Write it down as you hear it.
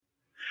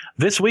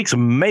This week's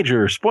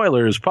Major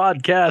Spoilers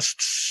Podcast,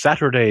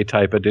 Saturday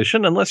type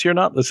edition, unless you're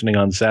not listening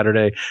on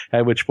Saturday,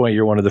 at which point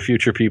you're one of the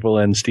future people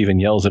and Stephen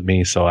yells at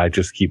me, so I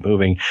just keep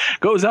moving,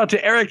 goes out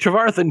to Eric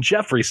Trevarthen,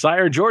 Jeffrey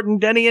Sire, Jordan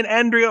Denny, and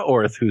Andrea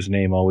Orth, whose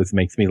name always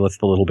makes me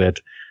lisp a little bit.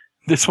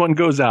 This one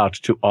goes out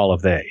to all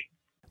of they.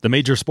 The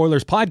Major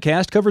Spoilers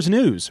Podcast covers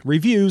news,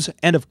 reviews,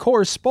 and of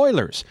course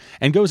spoilers,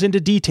 and goes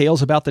into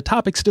details about the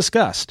topics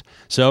discussed.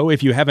 So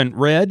if you haven't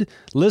read,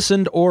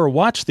 listened, or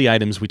watched the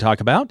items we talk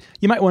about,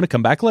 you might want to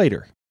come back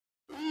later.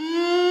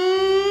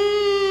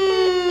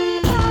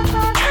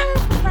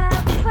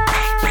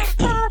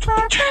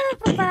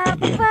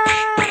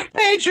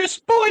 Major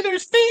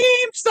Spoilers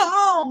theme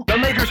song. The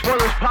Major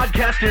Spoilers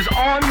Podcast is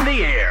on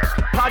the air.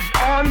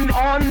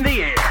 On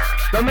the air.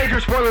 The Major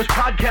Spoilers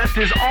Podcast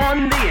is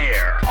on the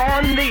air.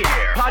 On the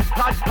air.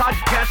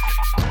 Podcast.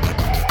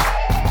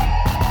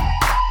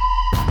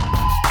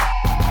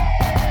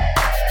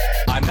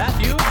 I'm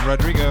Matthew. I'm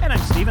Rodrigo. And I'm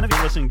Steven. If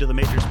you're listening to the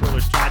Major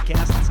Spoilers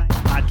Podcast.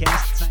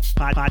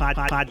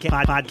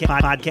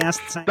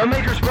 The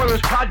Major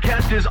Spoilers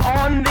Podcast is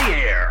on the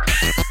air.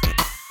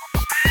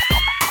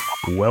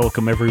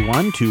 Welcome,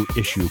 everyone, to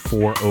issue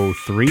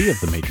 403 of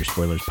the Major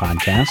Spoilers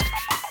Podcast.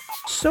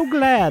 So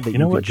glad that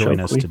you could join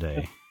us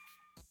today.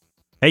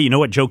 Hey, you know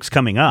what joke's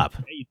coming up?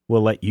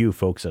 We'll let you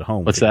folks at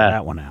home figure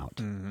that one out.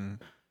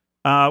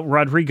 Mm-hmm.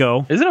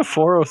 Rodrigo. Isn't a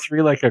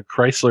 403 like a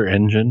Chrysler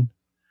engine?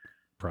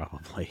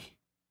 Probably.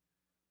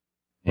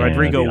 Yeah,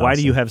 Rodrigo, awesome. Why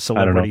do you have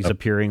celebrities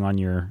appearing on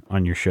your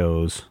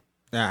shows?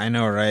 Yeah, I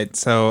know, right?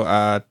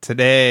 So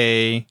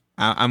today,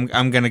 I'm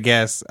gonna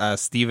guess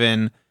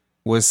Steven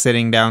was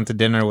sitting down to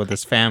dinner with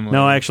his family.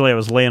 No, actually, I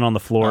was laying on the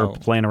floor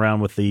playing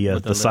around with the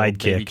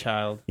sidekick. Baby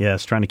child.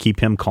 Yes, trying to keep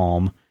him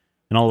calm.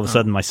 And all of a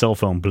sudden, my cell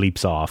phone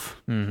bleeps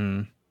off.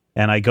 Mm-hmm.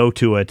 And I go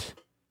to it,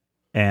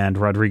 and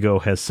Rodrigo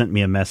has sent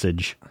me a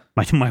message.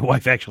 My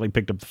wife actually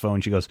picked up the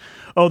phone. She goes,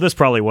 "Oh, this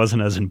probably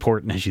wasn't as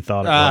important as you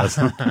thought it was."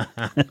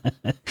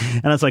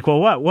 And I was like, "Well,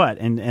 what?"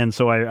 And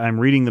so I'm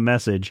reading the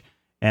message,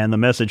 and the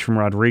message from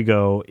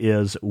Rodrigo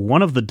is,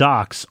 one of the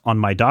docs on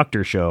my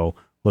doctor show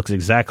looks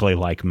exactly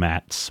like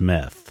Matt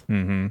Smith.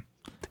 Mm-hmm.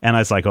 And I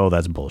was like, "Oh,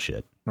 that's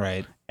bullshit."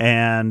 Right.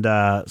 And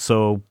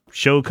so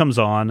show comes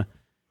on.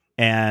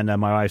 And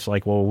my wife's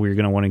like, "Well, we're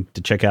going to want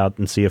to check out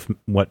and see if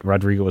what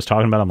Rodrigo was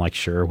talking about." I'm like,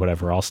 "Sure,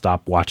 whatever. I'll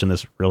stop watching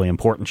this really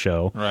important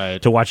show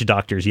to watch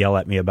doctors yell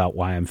at me about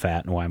why I'm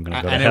fat and why I'm going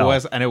to go to hell."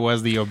 It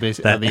was the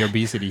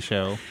obesity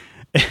show.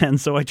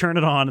 And so I turn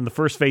it on, and the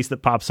first face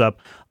that pops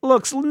up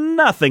looks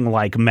nothing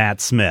like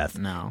Matt Smith.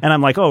 No. And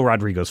I'm like, "Oh,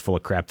 Rodrigo's full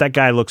of crap. That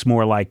guy looks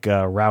more like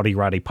Rowdy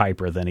Roddy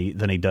Piper than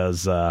he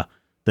does."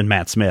 Than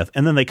Matt Smith.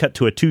 And then they cut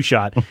to a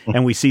two-shot,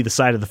 and we see the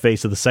side of the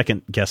face of the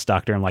second guest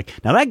doctor. I'm like,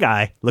 now that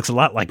guy looks a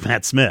lot like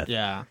Matt Smith.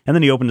 Yeah. And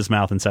then he opened his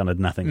mouth and sounded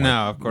nothing like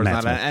of course Matt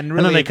not. Smith. And, really,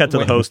 and then they cut to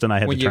the host, and I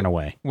had to turn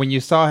away. When you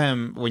saw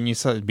him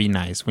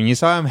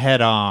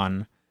head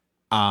on,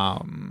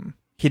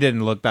 he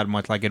didn't look that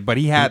much like it, but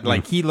he had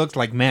he looked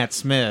like Matt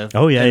Smith.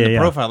 Oh yeah, in yeah, the yeah.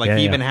 profile.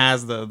 He even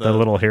has the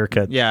little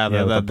haircut. Yeah,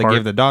 they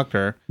gave the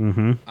doctor.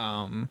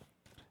 Mm-hmm.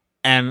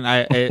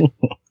 And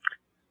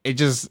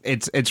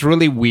it's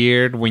really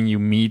weird when you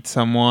meet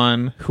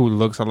someone who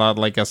looks a lot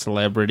like a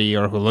celebrity,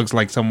 or who looks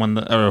like someone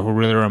or who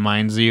really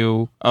reminds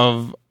you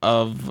of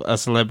a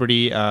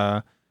celebrity.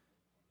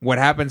 What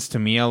happens to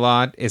me a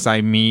lot is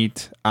I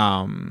meet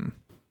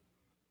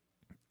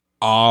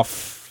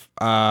off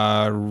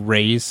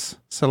race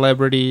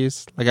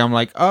celebrities. Like, I'm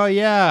like, oh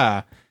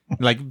yeah,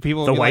 like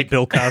people the white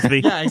Bill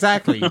Cosby. Yeah,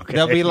 exactly. Okay.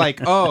 They'll be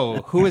like,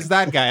 oh, who is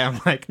that guy? I'm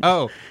like,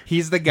 oh,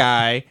 he's the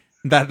guy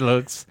that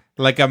looks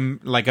like a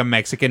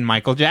Mexican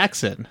Michael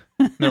Jackson.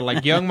 They're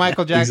like young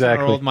Michael Jackson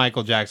or old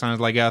Michael Jackson. It's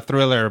like a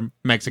Thriller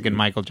Mexican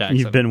Michael Jackson.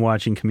 You've been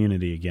watching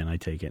Community again, I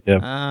take it. Yep.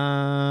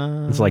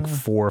 It's like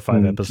 4 or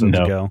 5 episodes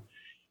ago.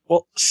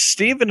 Well,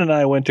 Stephen and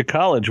I went to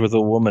college with a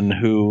woman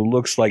who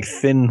looks like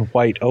thin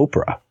white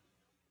Oprah.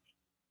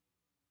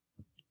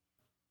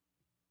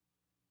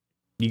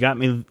 You got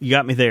me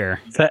there.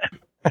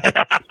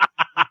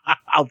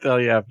 I'll tell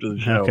you after the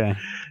show. Okay.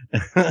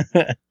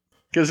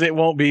 Because it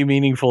won't be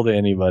meaningful to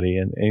anybody.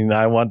 And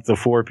I want the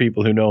 4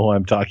 people who know who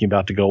I'm talking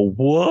about to go,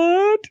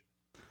 what?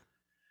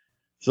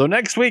 So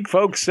next week,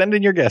 folks, send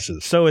in your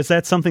guesses. So is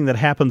that something that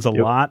happens a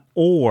lot,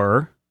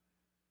 or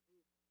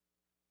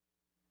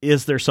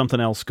is there something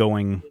else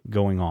going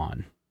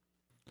on?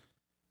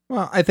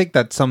 Well, I think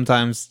that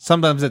sometimes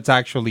it's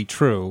actually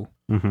true.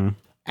 Mm-hmm.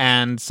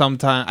 And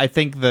sometimes I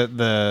think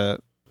that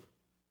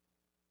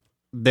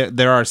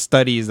there are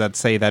studies that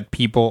say that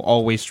people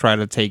always try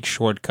to take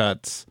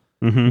shortcuts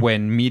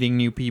when meeting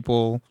new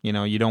people. You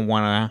know, you don't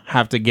want to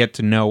have to get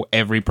to know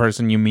every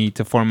person you meet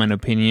to form an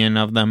opinion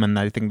of them. And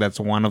I think that's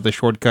one of the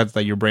shortcuts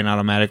that your brain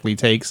automatically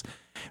takes.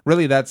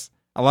 Really, that's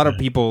a lot of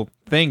people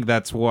think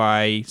that's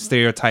why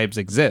stereotypes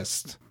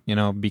exist, you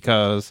know,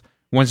 because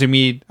once you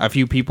meet a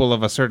few people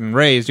of a certain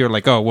race, you're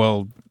like, oh,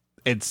 well,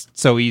 it's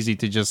so easy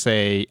to just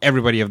say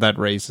everybody of that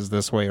race is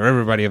this way, or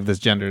everybody of this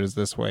gender is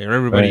this way, or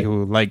everybody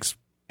who likes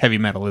heavy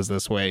metal is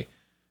this way.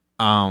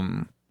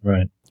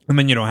 Right. And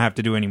then you don't have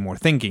to do any more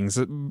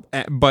thinking.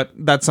 But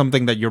that's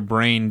something that your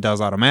brain does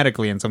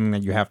automatically and something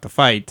that you have to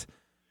fight.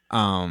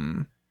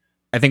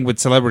 I think with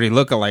celebrity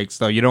lookalikes,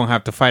 though, you don't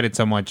have to fight it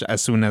so much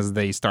as soon as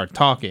they start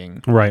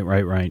talking.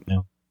 Right.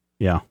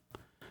 Yeah.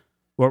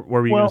 What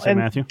were you going to say, and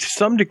Matthew? To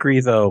some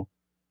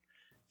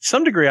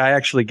degree, I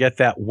actually get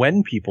that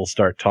when people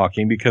start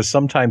talking, because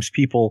sometimes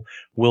people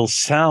will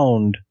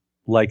sound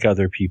like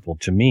other people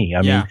to me.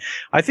 I mean,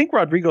 I think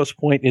Rodrigo's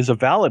point is a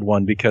valid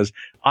one, because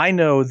I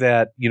know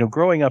that,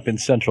 growing up in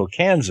central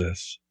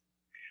Kansas,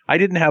 I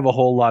didn't have a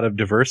whole lot of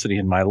diversity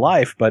in my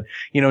life, but,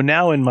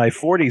 now in my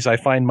 40s, I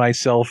find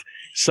myself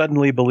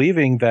suddenly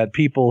believing that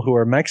people who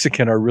are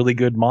Mexican are really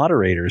good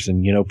moderators,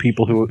 and,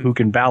 people who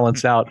can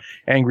balance out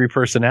angry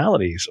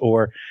personalities,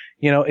 or,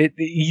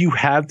 you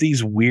have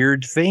these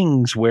weird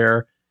things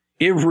where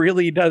it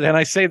really does. And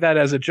I say that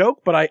as a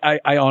joke, but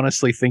I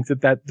honestly think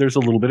that there's a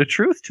little bit of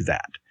truth to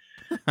that.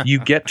 You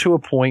get to a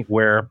point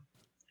where,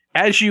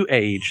 as you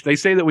age, they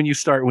say that when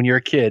you're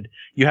a kid,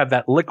 you have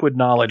that liquid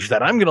knowledge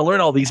that I'm going to learn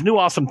all these new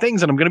awesome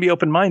things and I'm going to be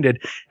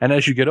open-minded. And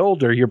as you get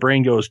older, your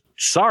brain goes,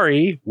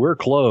 sorry, we're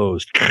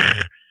closed.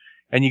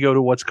 And you go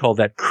to what's called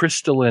that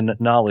crystalline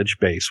knowledge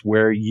base,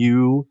 where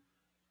you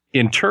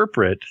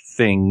interpret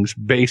things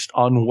based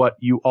on what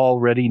you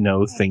already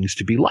know things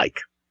to be like.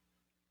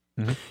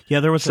 Mm-hmm. Yeah,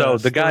 there was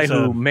the guy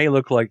who may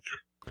look like...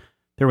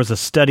 There was a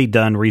study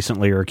done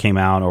recently, or came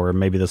out, or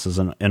maybe this is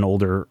an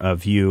older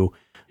view.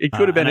 It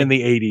could have been in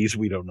the 80s.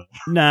 We don't know.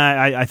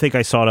 Nah, I think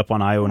I saw it up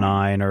on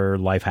IO9 or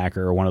Lifehacker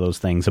or one of those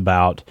things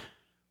about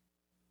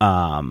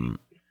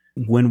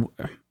when,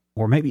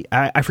 or maybe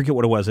I forget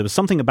what it was. It was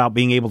something about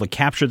being able to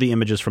capture the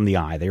images from the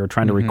eye. They were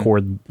trying to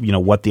record,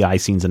 what the eye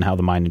sees and how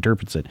the mind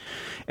interprets it.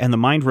 And the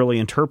mind really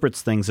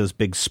interprets things as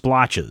big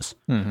splotches.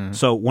 Mm-hmm.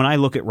 So when I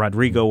look at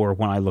Rodrigo, or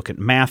when I look at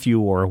Matthew,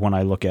 or when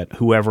I look at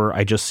whoever,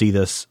 I just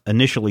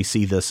initially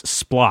see this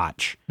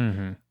splotch.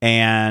 Mm-hmm.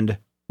 And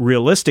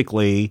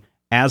realistically,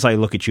 as I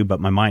look at you, but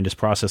my mind is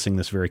processing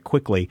this very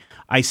quickly,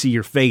 I see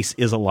your face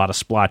is a lot of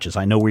splotches.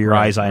 I know where your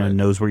eyes are, and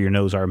knows where your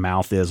nose or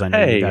mouth is. I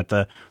know you got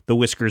the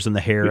whiskers and the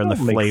hair and the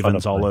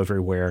flavins all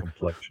everywhere.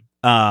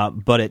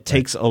 But it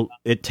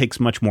takes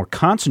much more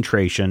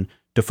concentration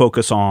to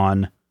focus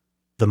on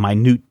the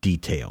minute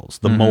details,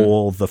 the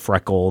mole, the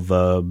freckle,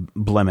 the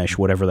blemish,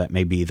 whatever that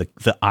may be,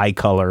 the eye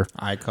color.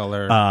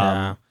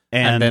 Yeah.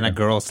 And then a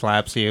girl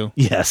slaps you.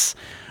 Yes.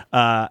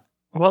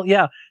 Well,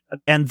 yeah.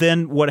 And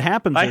then what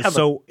happens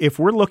if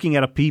we're looking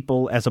at a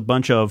people as a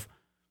bunch of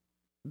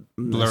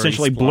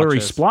essentially blurry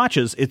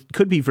splotches, it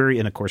could be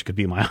and of course could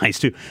be my eyes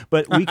too,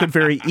 but we could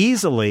very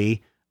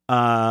easily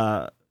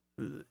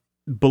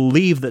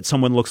believe that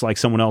someone looks like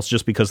someone else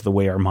just because of the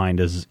way our mind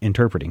is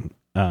interpreting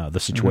the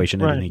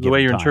situation at any given time. The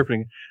way you're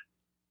interpreting.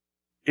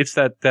 It's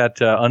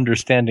that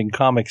understanding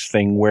comics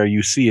thing where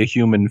you see a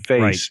human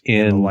face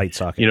in the light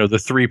socket, the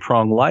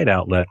 3-prong light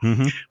outlet.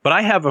 Mm-hmm. But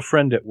I have a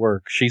friend at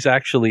work. She's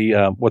actually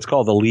what's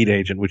called the lead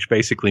agent, which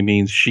basically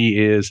means she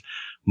is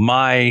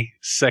my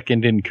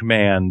second in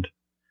command.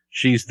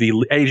 She's the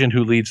agent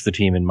who leads the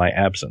team in my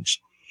absence.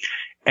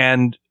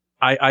 And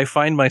I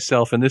find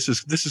myself, and this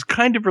is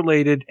kind of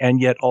related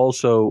and yet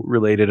also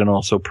related and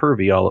also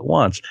pervy all at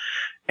once.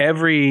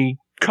 Every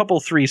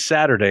couple 3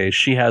 Saturdays,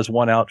 she has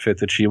one outfit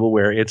that she will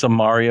wear. It's a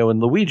Mario and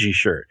Luigi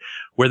shirt,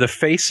 where the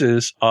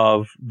faces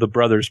of the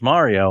brothers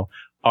Mario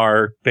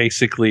are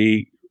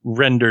basically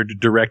rendered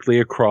directly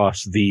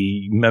across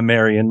the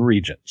mammalian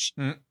regions.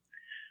 Mm.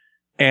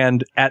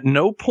 And at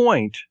no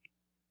point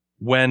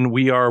when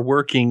we are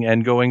working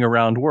and going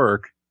around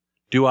work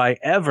do I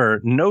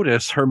ever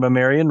notice her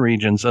mammalian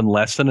regions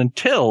unless and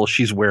until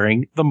she's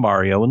wearing the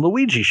Mario and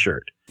Luigi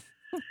shirt.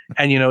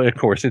 And, of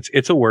course,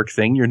 it's a work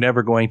thing. You're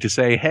never going to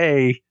say,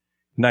 hey,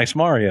 nice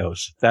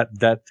Marios.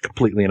 That's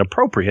completely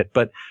inappropriate.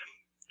 But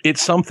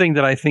it's something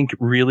that I think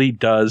really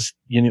does,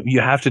 you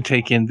have to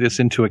take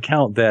into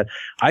account that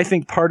I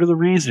think part of the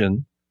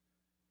reason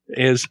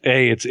is,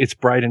 it's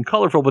bright and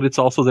colorful, but it's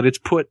also that it's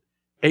put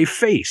a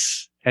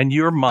face, and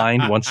your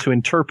mind wants to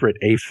interpret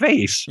a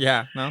face.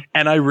 Yeah. No.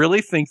 And I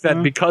really think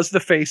that because the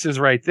face is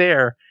right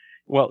there,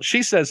 well,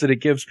 she says that it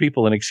gives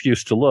people an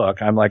excuse to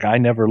look. I'm like, I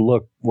never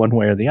look one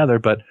way or the other,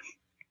 but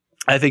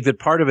I think that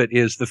part of it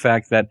is the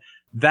fact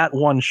that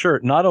one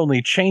shirt not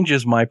only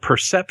changes my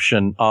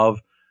perception of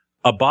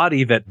a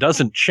body that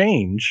doesn't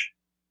change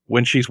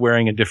when she's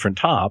wearing a different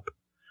top.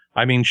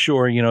 I mean,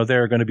 sure,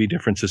 there are going to be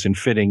differences in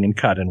fitting and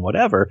cut and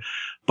whatever,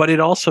 but it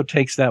also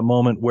takes that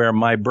moment where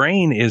my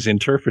brain is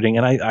interpreting.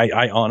 And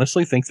I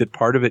honestly think that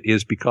part of it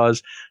is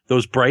because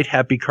those bright,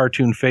 happy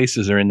cartoon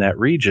faces are in that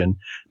region,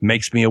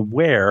 makes me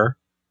aware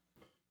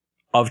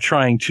of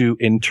trying to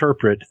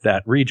interpret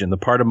that region. The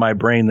part of my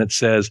brain that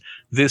says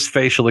this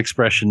facial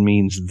expression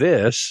means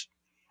this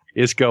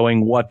is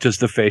going, what does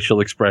the facial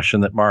expression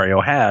that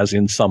Mario has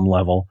in some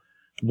level?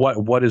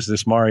 What is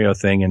this Mario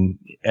thing?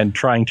 And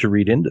trying to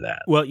read into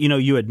that. Well,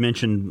 you had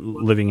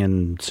mentioned living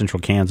in central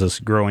Kansas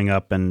growing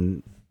up,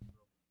 and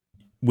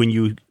when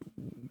you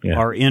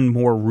are in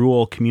more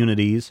rural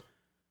communities,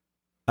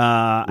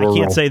 I Rural.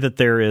 can't say that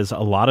there is a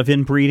lot of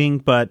inbreeding,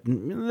 but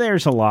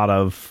there's a lot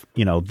of,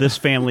 this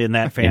family and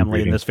that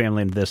family and Inbreeding. this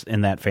family and this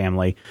and that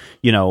family,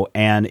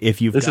 and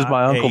if you've This is got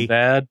my Uncle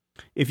Dad.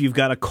 if you've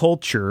got a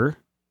culture,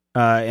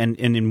 and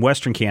in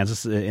Western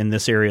Kansas, in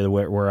this area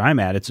where I'm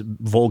at, it's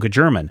Volga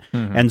German.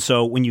 And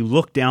so when you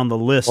look down the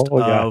list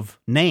of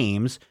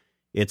names,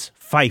 it's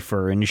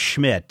Pfeiffer and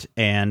Schmidt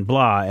and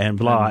blah and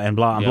blah and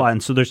blah and blah.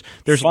 And so there's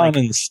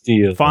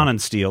Fahnenstiel.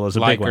 Fahnenstiel is a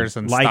big one. Likers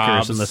and Likers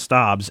Staubs. and the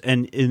Staubs.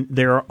 And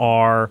there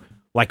are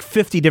like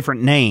 50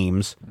 different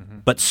names,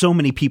 but so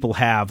many people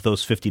have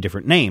those 50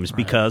 different names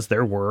because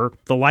there were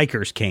the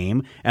Likers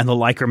came, and the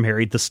Liker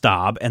married the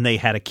Staub, and they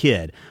had a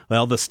kid.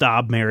 Well, the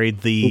Staub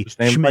married the Oops,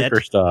 named Schmidt,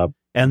 Liker Staub.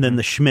 and then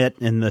the Schmidt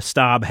and the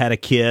Staub had a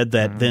kid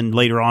that then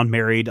later on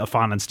married a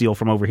Fahnenstiel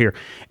from over here.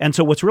 And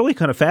so what's really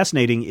kind of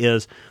fascinating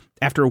is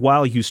after a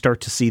while you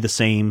start to see the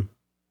same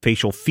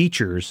facial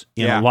features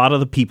in a lot of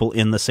the people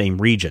in the same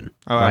region.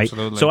 Oh, right?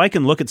 absolutely. So I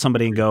can look at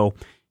somebody and go,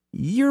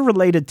 you're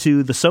related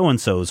to the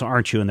so-and-sos,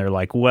 aren't you? And they're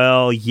like,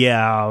 well,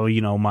 yeah,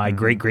 my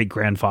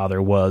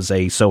great-great-grandfather was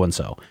a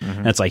so-and-so.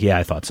 And it's like, yeah,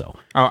 I thought so.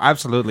 Oh,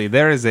 absolutely.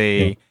 There is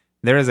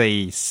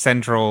a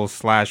central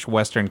 /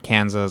 Western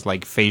Kansas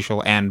like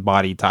facial and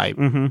body type.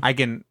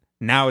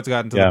 Now it's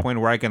gotten to the point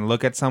where I can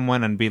look at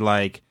someone and be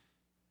like,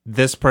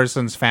 this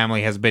person's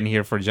family has been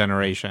here for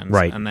generations.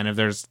 Right. And then if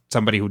there's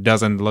somebody who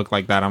doesn't look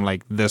like that, I'm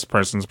like, this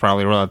person's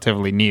probably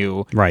relatively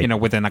new. Right.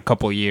 Within a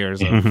couple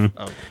years. And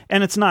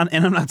it's not,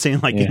 and I'm not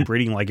saying like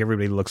inbreeding like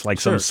everybody looks like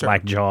some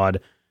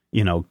slack-jawed,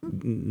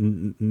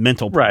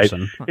 mental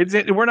person.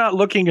 Right. We're not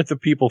looking at the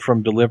people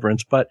from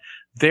Deliverance, but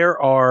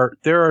there are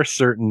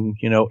certain,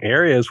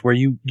 areas where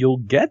you'll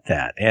get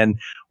that. And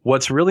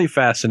what's really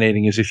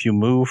fascinating is if you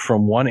move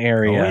from one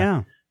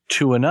area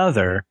to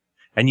another,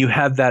 and you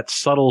have that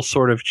subtle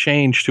sort of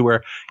change to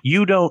where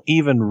you don't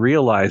even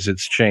realize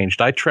it's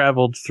changed. I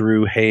traveled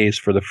through Hayes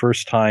for the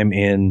first time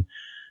in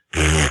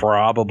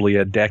probably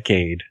a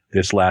decade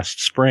this last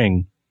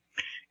spring.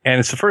 And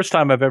it's the first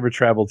time I've ever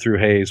traveled through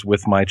Hayes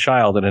with my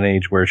child at an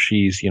age where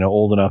she's,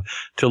 old enough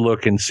to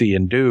look and see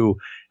and do.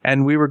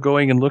 And we were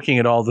going and looking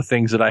at all the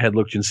things that I had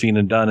looked and seen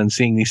and done and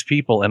seeing these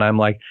people. And I'm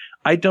like,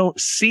 I don't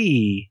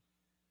see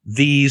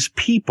these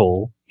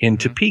people in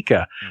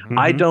Topeka.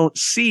 I don't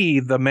see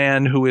the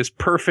man who is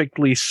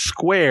perfectly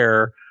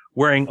square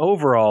wearing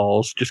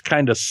overalls just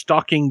kind of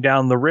stalking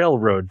down the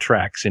railroad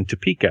tracks in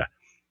Topeka.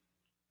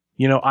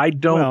 I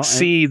don't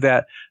see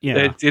that.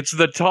 It's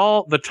the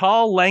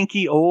tall,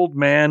 lanky old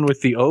man with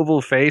the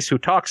oval face who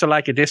talks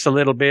like this a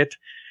little bit.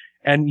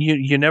 And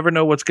you never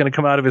know what's going to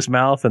come out of his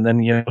mouth. And then,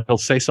 he'll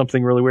say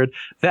something really weird.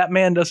 That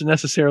man doesn't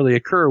necessarily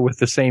occur with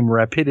the same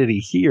rapidity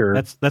here.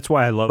 That's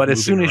why I love But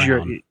as soon as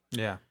around.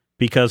 you're,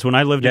 Because when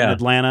I lived in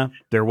Atlanta,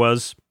 there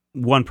was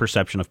one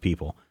perception of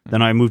people.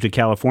 Then I moved to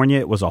California;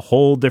 it was a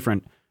whole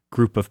different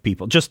group of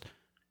people. Just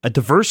a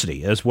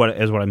diversity is what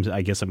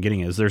I guess I'm getting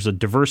is there's a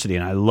diversity,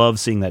 and I love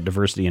seeing that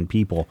diversity in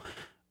people.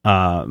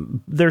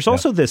 There's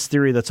also this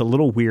theory that's a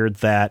little weird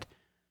that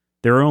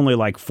there are only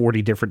like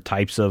 40 different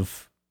types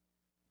of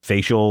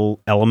facial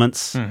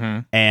elements,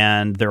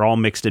 and they're all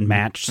mixed and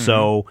matched.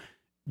 So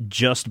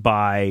just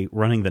by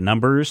running the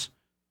numbers,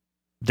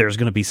 there's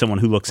going to be someone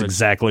who looks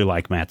exactly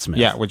like Matt Smith.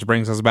 Yeah, which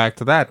brings us back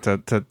to that,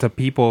 to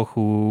people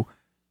who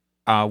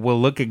will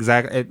look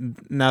exactly.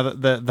 Now,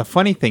 the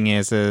funny thing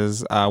is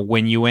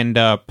when you end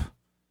up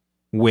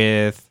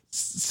with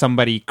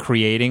somebody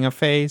creating a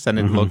face and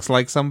it looks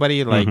like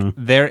somebody, like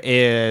there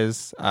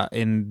is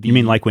in the... You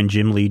mean like when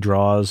Jim Lee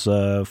draws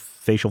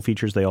facial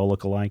features, they all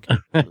look alike?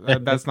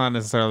 That's not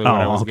necessarily what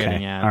I was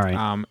getting at. All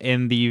right.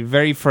 In the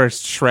very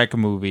first Shrek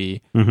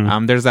movie,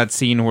 there's that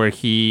scene where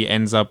he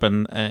ends up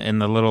in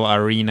the little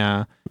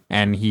arena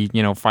and he,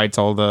 fights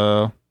all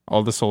the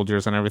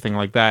soldiers and everything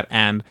like that.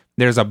 And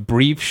there's a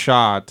brief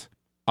shot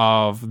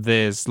of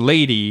this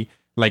lady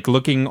like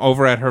looking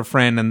over at her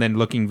friend and then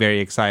looking very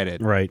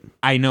excited. Right.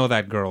 I know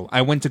that girl.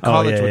 I went to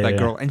college with that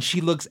girl, and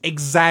she looks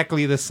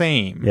exactly the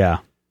same. Yeah.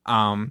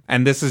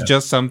 And this is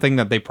just something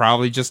that they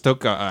probably just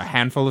took a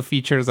handful of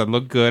features that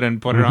look good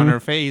and put it on her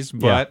face,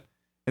 but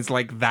it's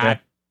like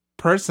that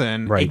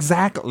person. Right.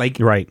 Exactly.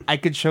 Like, I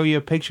could show you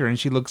a picture and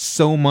she looks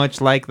so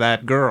much like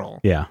that girl.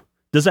 Yeah.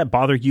 Does that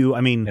bother you? I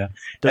mean,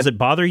 does it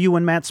bother you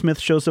when Matt Smith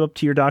shows up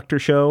to your doctor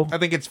show? I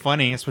think it's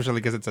funny, especially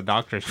because it's a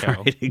doctor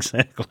show. Right,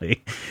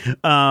 exactly.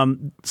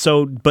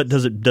 But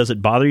does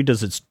it bother you?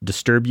 Does it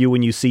disturb you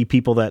when you see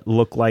people that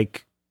look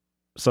like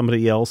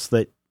somebody else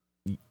that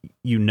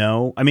you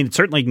know? I mean, it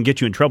certainly can get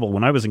you in trouble.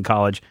 When I was in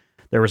college,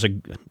 there was a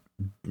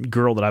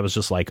girl that I was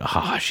just like,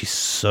 she's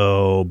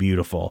so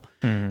beautiful.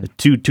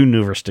 Too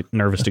nervous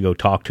to go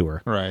talk to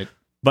her. Right.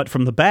 But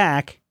from the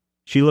back,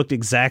 she looked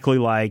exactly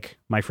like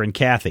my friend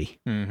Kathy.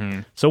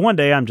 So one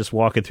day I'm just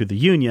walking through the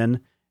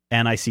Union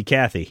and I see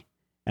Kathy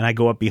and I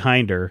go up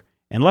behind her,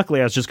 and luckily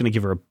I was just going to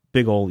give her a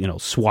big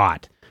old,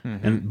 swat.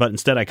 But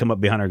instead I come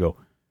up behind her and go,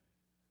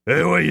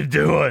 "Hey, what are you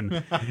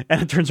doing?"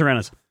 And it turns around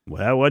and says,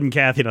 "Well, that wasn't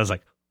Kathy." And I was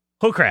like,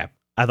 "Oh crap.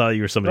 I thought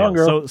you were somebody else."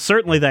 Girl. So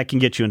certainly that can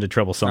get you into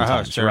trouble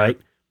sometimes, sure. right?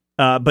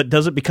 But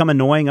does it become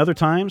annoying other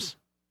times?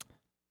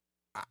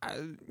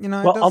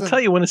 Well, I'll tell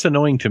you when it's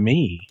annoying to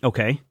me.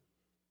 Okay.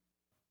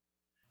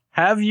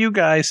 Have you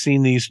guys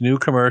seen these new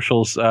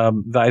commercials? I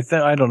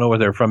don't know where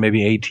they're from,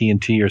 maybe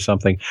AT&T or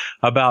something,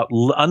 about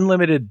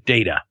unlimited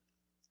data.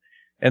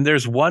 And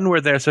there's one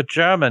where there's a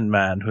German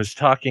man who's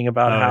talking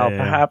about how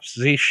perhaps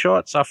these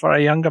shorts are for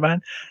a younger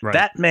man. Right.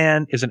 That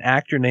man is an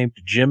actor named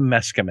Jim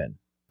Meskimen.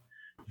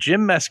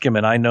 Jim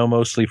Meskimen, I know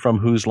mostly from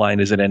Whose Line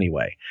Is It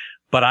Anyway?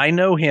 But I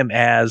know him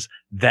as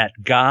that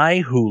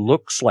guy who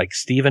looks like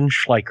Steven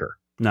Schleicher.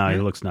 No, he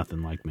looks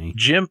nothing like me.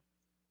 Jim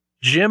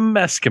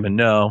Meskimen.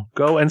 No,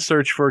 go and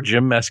search for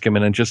Jim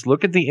Meskimen and just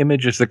look at the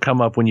images that come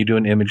up when you do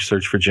an image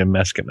search for Jim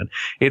Meskimen.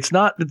 It's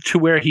not to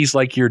where he's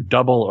like your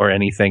double or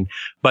anything,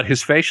 but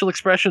his facial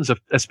expressions,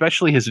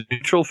 especially his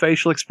neutral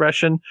facial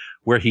expression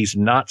where he's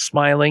not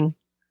smiling,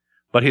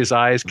 but his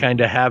eyes kind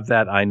of have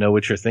that I know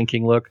what you're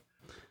thinking look.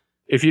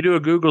 If you do a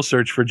Google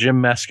search for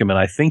Jim Meskimen,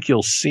 I think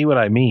you'll see what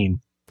I mean.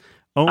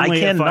 Only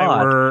I cannot if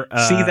I were,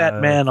 see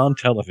that man on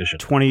television.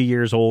 20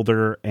 years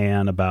older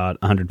and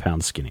about 100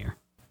 pounds skinnier.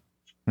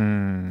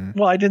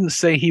 Well, I didn't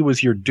say he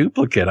was your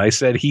duplicate. I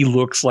said he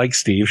looks like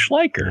Steve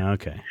Schleicher.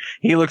 Okay.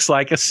 He looks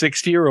like a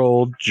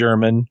 60-year-old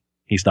German.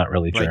 He's not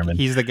really like German.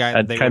 He's the guy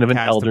that they kind of an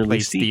cast elderly to play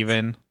Steve.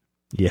 Steven.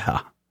 Yeah.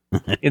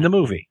 In the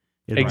movie.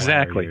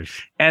 Exactly.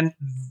 And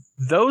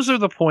those are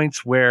the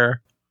points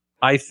where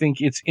I think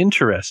it's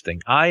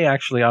interesting. I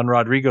actually, on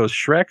Rodrigo's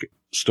Shrek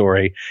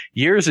story,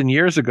 years and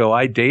years ago,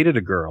 I dated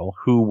a girl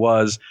who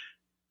was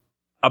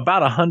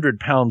about 100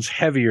 pounds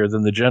heavier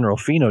than the general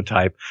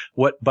phenotype,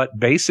 but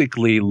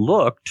basically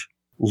looked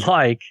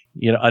like,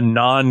 a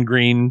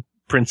non-green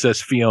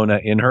Princess Fiona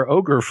in her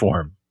ogre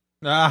form.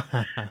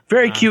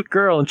 Very cute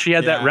girl, and she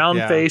had that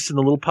round face and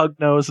the little pug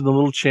nose and the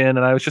little chin, and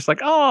I was just like,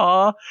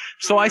 "Aw!"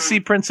 So I see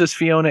Princess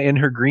Fiona in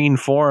her green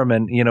form,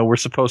 and we're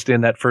supposed to,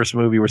 in that first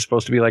movie, we're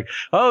supposed to be like,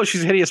 "Oh,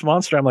 she's a hideous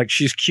monster." I'm like,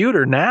 she's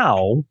cuter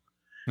now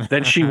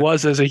than she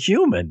was as a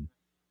human,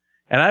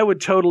 and I would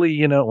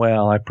totally,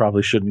 well, I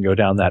probably shouldn't go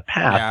down that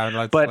path.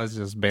 Yeah, let's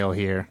just bail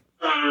here.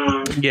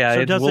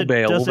 Yeah, so we'll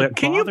bail.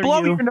 Can you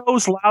blow your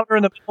nose louder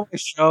in the middle of the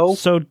show?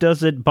 So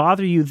does it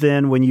bother you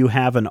then when you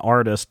have an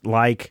artist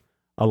like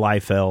a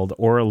Liefeld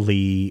or a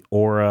Lee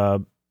or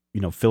a,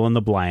 fill in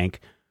the blank,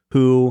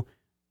 who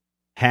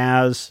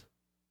has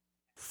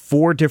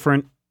 4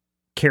 different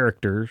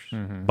characters,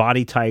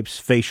 body types,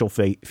 facial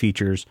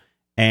features,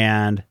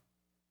 and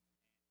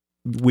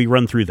we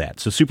run through that.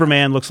 So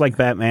Superman looks like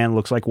Batman,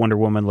 looks like Wonder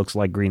Woman, looks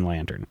like Green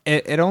Lantern.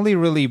 It only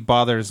really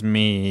bothers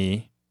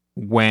me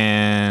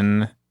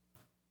when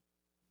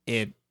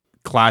it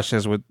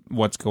clashes with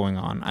what's going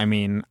on. I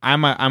mean,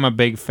 I'm a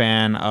big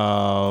fan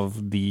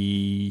of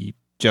the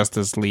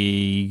Justice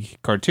League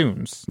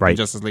cartoons, right?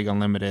 Justice League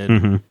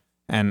Unlimited,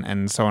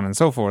 and so on and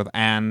so forth.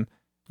 And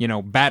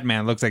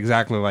Batman looks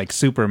exactly like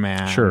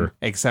Superman, sure,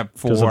 except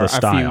for a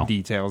few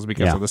details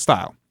because of the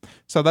style.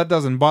 So that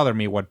doesn't bother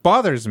me. What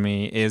bothers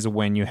me is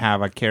when you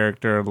have a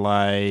character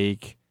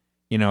like,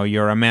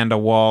 your Amanda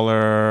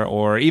Waller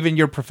or even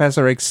your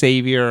Professor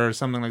Xavier or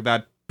something like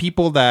that.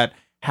 People that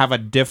have a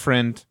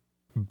different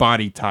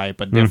body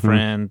type, a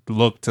different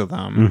look to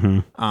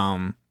them.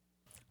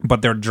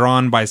 But they're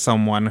drawn by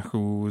someone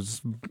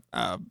whose,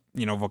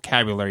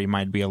 vocabulary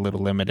might be a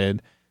little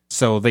limited.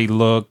 So they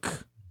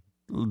look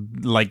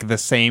like the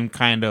same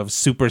kind of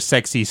super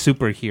sexy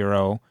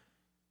superhero.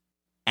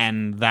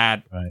 And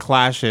that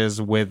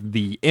clashes with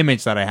the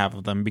image that I have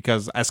of them.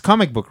 Because as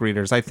comic book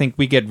readers, I think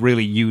we get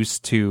really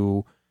used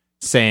to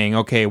saying,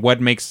 okay, what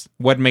makes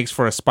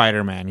for a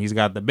Spider-Man? He's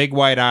got the big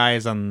white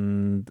eyes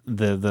and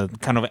the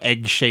kind of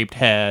egg-shaped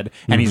head,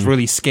 and he's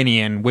really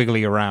skinny and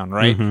wiggly around,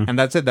 right? And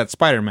that's it. That's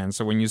Spider-Man.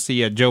 So when you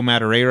see a Joe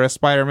Madureira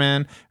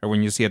Spider-Man, or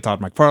when you see a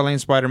Todd McFarlane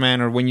Spider-Man,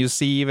 or when you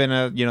see even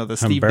the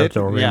Steve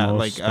Ditko,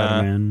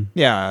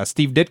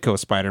 Steve Ditko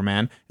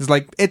Spider-Man, it's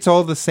like it's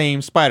all the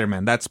same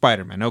Spider-Man. That's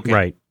Spider-Man. Okay,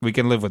 right. We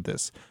can live with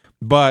this.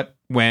 But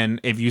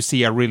if you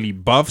see a really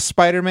buff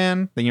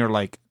Spider-Man, then you're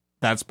like,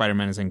 that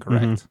Spider-Man is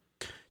incorrect.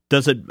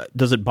 Does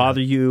it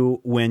bother you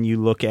when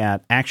you look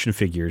at action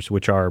figures,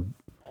 which are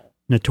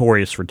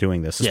notorious for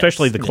doing this,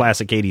 especially the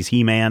classic 80s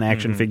He-Man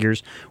action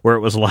figures, where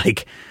it was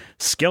like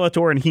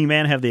Skeletor and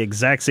He-Man have the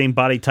exact same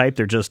body type,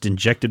 they're just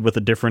injected with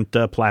a different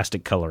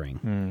plastic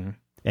coloring.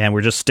 And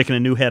we're just sticking a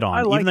new head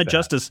on. Even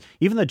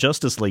the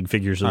Justice League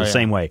figures are the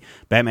same way.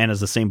 Batman has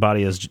the same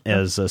body as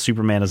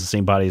Superman, has the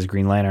same body as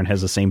Green Lantern,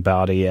 has the same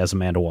body as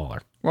Amanda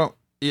Waller. Well,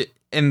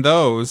 in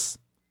those,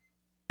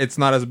 it's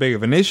not as big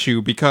of an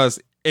issue because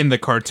in the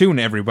cartoon,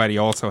 everybody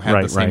also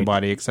had the same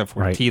body except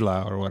for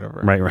Tila or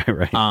whatever. Right.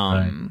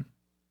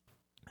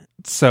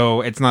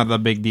 So it's not a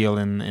big deal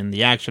in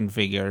the action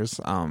figures.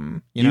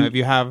 If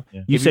you have...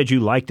 You said you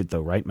liked it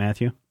though, right,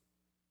 Matthew?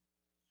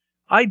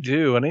 I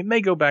do, and it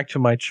may go back to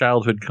my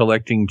childhood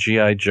collecting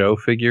G.I. Joe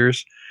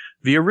figures.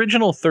 The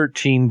original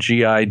 13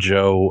 G.I.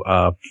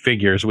 Joe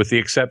figures, with the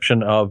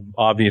exception of,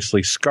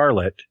 obviously,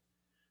 Scarlet,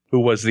 who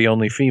was the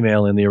only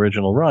female in the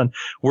original run,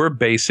 were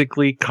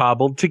basically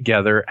cobbled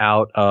together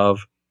out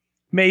of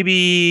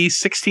maybe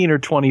 16 or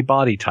 20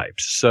 body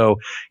types. So,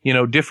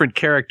 different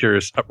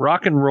characters.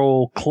 Rock and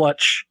Roll,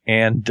 Clutch,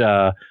 and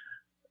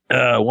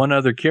one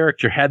other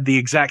character had the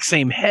exact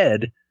same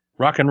head.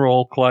 Rock and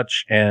Roll,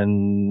 Clutch,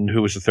 and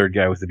who was the third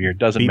guy with the beard?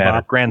 Doesn't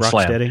matter. Grand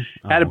Slam.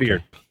 Had a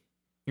beard.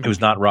 It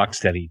was not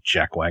Rocksteady,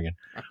 Jackwagon.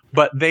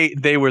 But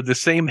they were the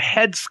same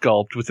head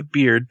sculpt with a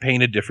beard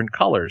painted different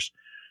colors.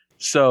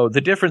 So the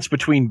difference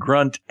between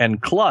Grunt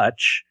and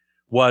Clutch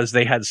was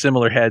they had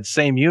similar heads,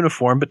 same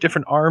uniform, but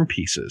different arm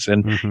pieces.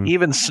 And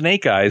even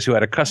Snake Eyes, who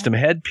had a custom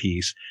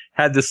headpiece,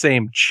 had the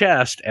same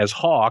chest as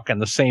Hawk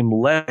and the same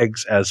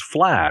legs as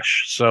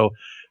Flash. So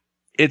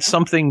it's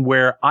something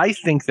where I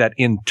think that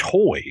in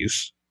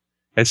toys,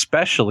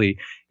 especially,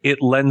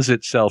 it lends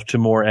itself to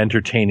more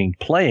entertaining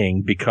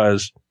playing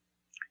because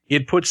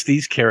it puts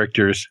these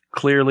characters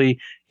clearly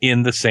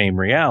in the same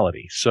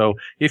reality. So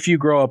if you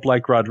grow up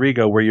like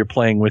Rodrigo, where you're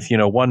playing with,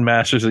 one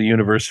Masters of the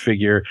Universe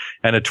figure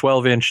and a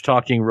 12-inch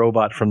talking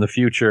robot from the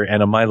future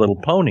and a My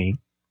Little Pony,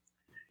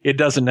 it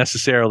doesn't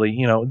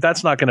necessarily,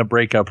 that's not going to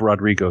break up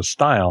Rodrigo's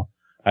style.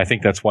 I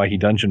think that's why he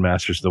Dungeon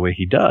Masters the way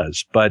he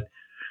does. But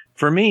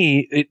for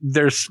me,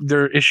 there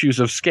are issues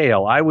of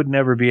scale. I would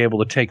never be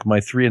able to take my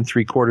 3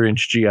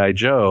 3/4-inch G.I.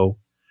 Joe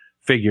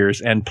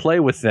figures and play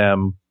with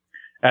them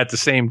at the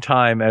same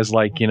time as the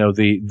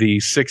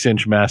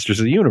 6-inch Masters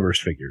of the Universe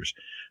figures.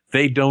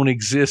 They don't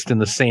exist in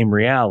the same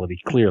reality,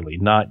 clearly.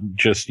 Not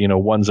just,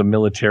 one's a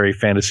military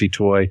fantasy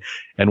toy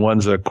and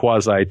one's a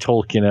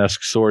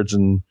quasi-Tolkien-esque swords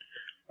and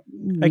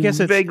I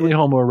guess it's vaguely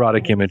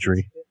homoerotic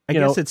imagery. I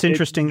guess it's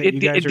interesting that you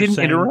guys are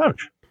saying...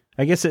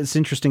 I guess it's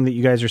interesting that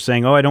you guys are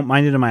saying, I don't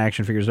mind it in my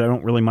action figures. I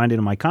don't really mind it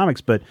in my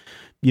comics. But,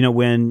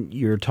 when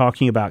you're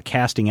talking about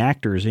casting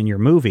actors in your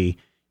movie,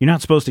 you're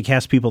not supposed to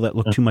cast people that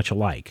look too much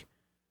alike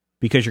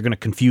because you're going to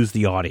confuse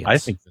the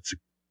audience.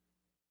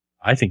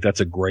 I think that's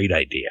a great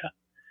idea.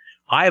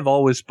 I've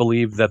always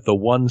believed that the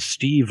one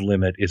Steve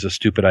limit is a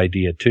stupid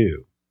idea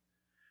too.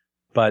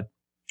 But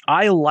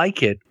I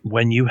like it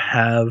when you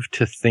have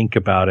to think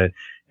about it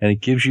and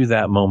it gives you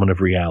that moment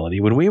of reality.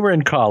 When we were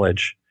in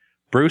college,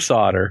 Bruce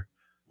Otter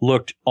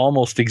looked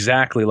almost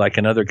exactly like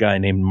another guy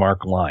named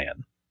Mark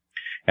Lyon.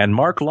 And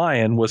Mark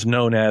Lyon was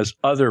known as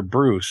Other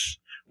Bruce,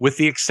 with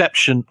the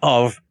exception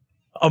of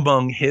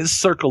among his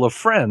circle of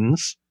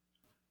friends,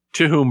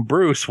 to whom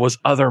Bruce was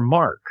Other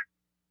Mark.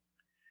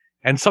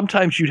 And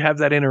sometimes you'd have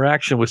that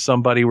interaction with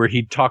somebody where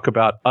he'd talk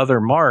about Other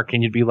Mark,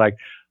 and you'd be like,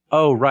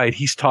 oh, right,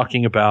 he's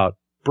talking about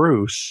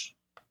Bruce,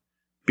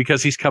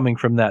 because he's coming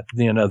from that,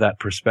 that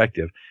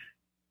perspective.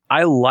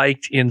 I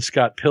liked in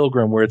Scott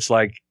Pilgrim where it's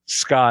like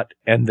Scott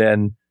and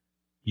then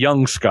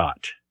Young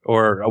Scott,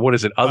 or what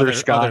is it? Other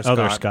Scott,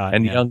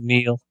 and Young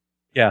Neil.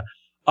 Yeah.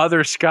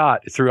 Other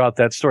Scott throughout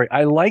that story.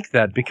 I like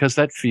that because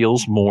that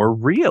feels more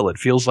real. It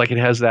feels like it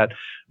has that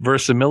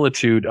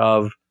verisimilitude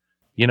of,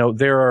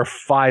 there are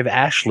 5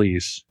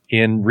 Ashleys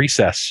in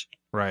Recess.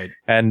 Right.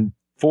 And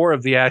 4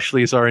 of the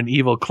Ashleys are an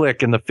evil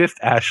clique, and the 5th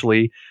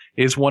Ashley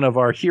is one of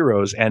our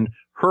heroes. And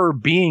her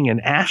being an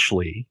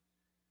Ashley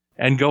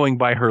and going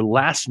by her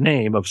last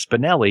name of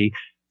Spinelli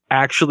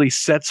actually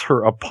sets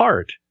her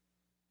apart.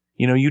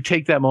 You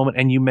take that moment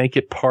and you make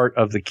it part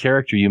of the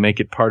character. You make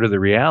it part of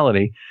the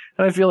reality.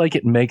 And I feel like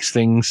it makes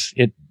things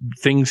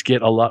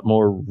get a lot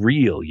more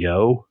real,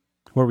 yo.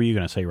 What were you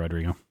going to say,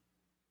 Rodrigo?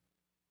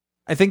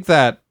 I think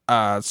that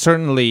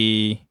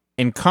certainly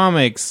in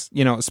comics,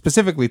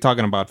 specifically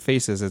talking about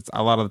faces, it's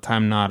a lot of the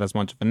time not as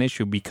much of an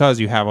issue because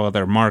you have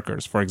other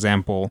markers. For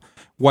example,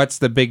 what's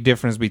the big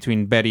difference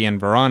between Betty and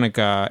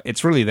Veronica?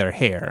 It's really their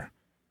hair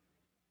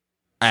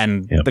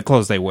and the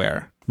clothes they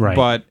wear. Right.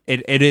 But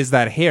it is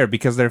that hair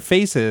because their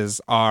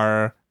faces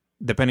are,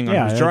 depending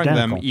on who's drawing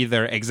them,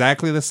 either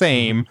exactly the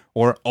same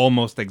or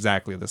almost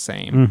exactly the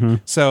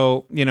same.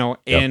 So,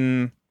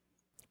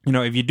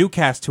 if you do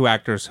cast 2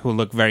 actors who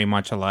look very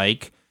much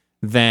alike,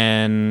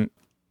 then,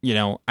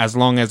 as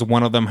long as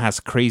one of them has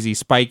crazy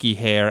spiky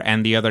hair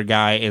and the other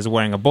guy is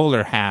wearing a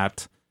bowler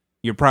hat,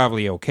 you're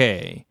probably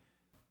okay.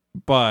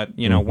 But,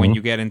 when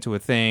you get into a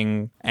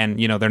thing and,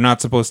 they're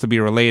not supposed to be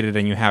related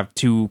and you have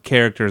 2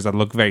 characters that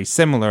look very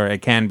similar,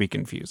 it can be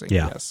confusing.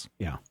 Yeah. Yes.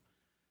 Yeah.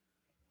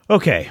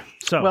 Okay.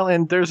 So, well,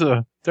 and there's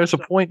a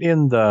point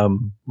in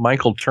the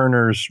Michael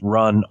Turner's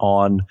run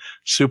on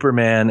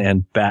Superman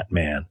and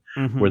Batman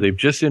where they've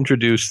just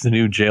introduced the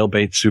new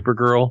jailbait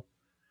Supergirl.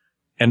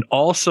 And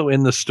also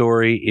in the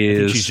story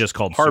is she's just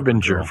called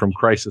Harbinger Supergirl. from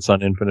Crisis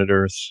on Infinite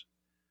Earths.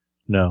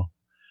 No.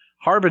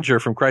 Harbinger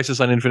from Crisis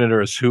on Infinite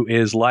Earths, who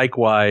is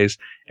likewise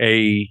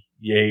a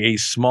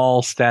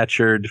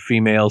small-statured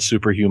female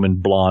superhuman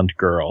blonde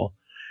girl.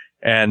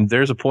 And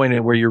there's a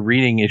point where you're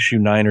reading issue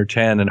 9 or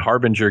 10 and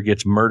Harbinger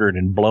gets murdered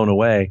and blown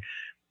away.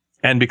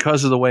 And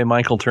because of the way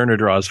Michael Turner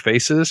draws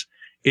faces,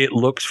 it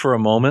looks for a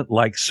moment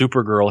like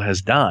Supergirl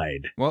has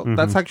died. Well,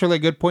 that's actually a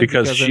good point.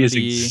 Because she is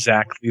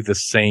exactly the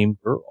same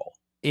girl.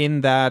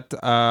 In that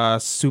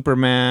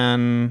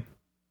Superman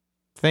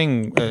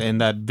thing, in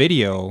that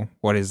video,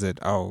 what is it?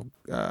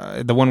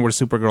 The one where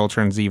Supergirl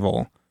turns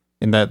evil.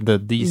 in that the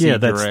DC.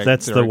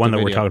 That's the one that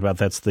we're direct-to-video. talking about.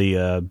 That's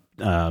the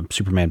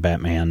Superman,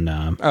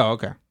 Batman. Oh,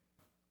 okay.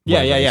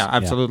 Yeah,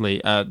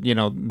 absolutely.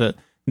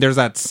 There's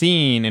that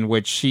scene in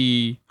which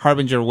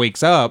Harbinger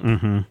wakes up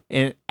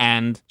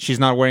and she's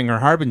not wearing her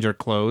Harbinger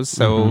clothes,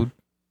 so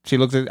she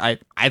looks at.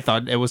 I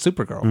thought it was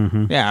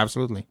Supergirl. Yeah,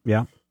 absolutely.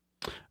 Yeah.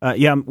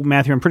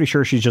 Matthew, I'm pretty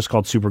sure she's just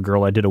called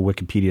Supergirl. I did a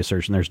Wikipedia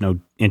search, and there's no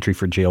entry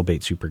for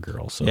jailbait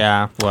Supergirl. So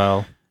Yeah,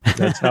 well,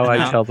 That's how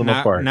I tell them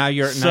apart. Now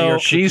your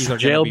She's cookies are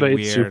gonna be jailbait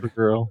weird.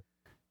 Supergirl.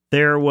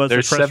 there's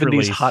There's a press 70s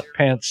release. hot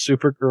pants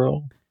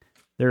Supergirl.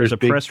 There's a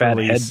big press fat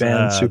release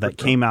headband that Supergirl.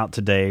 came out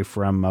today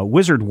from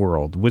Wizard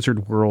World.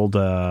 Wizard World,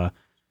 the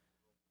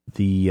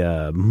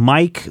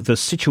Mike the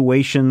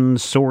Situation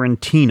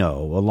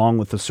Sorrentino, along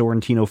with the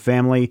Sorrentino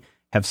family,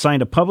 have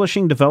signed a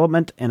publishing,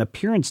 development, and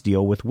appearance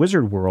deal with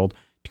Wizard World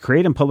to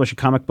create and publish a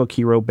comic book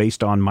hero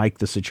based on Mike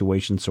the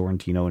Situation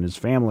Sorrentino and his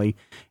family,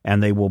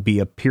 and they will be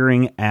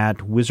appearing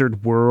at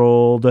Wizard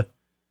World.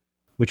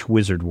 Which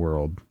Wizard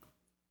World?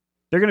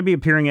 They're going to be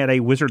appearing at a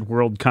Wizard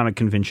World comic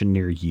convention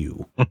near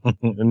you.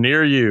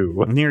 Near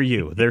you. Near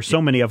you. There's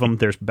so many of them,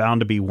 there's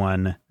bound to be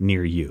one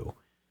near you.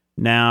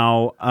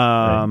 Now,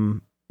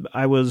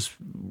 I was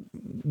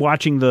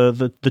watching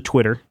the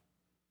Twitter,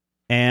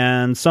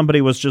 and somebody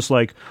was just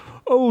like,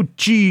 oh,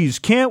 geez,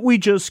 can't we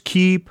just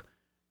keep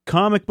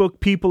comic book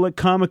people at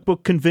comic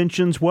book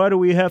conventions? Why do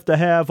we have to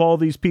have all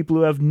these people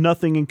who have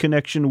nothing in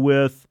connection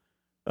with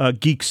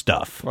geek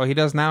stuff? Well, he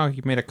does now.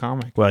 He made a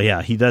comic. Well,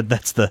 yeah, he did.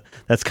 That's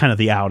kind of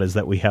the out, is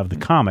that we have the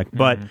comic.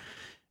 But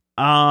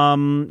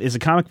is a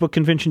comic book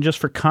convention just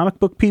for comic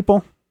book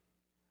people?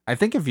 I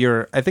think if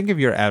you're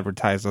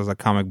advertised as a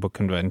comic book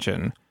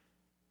convention,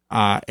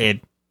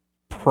 it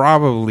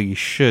probably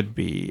should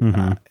be.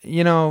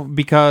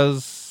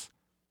 Because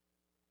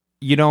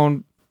you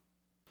don't.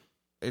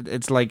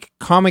 It's like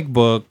comic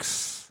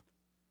books.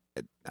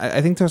 I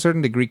think to a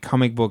certain degree,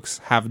 comic books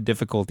have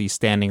difficulty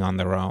standing on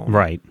their own.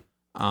 Right.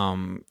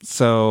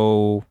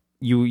 So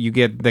you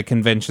get the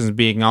conventions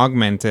being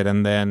augmented,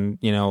 and then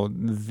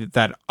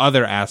that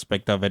other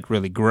aspect of it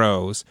really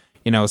grows.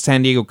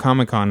 San Diego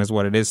Comic-Con is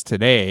what it is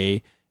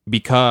today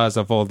because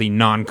of all the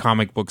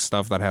non-comic book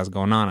stuff that has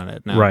going on in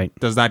it. Now, right.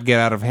 Does that get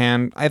out of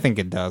hand? I think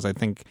it does. I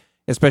think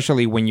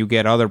especially when you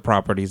get other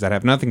properties that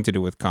have nothing to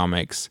do with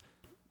comics,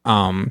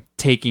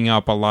 taking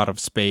up a lot of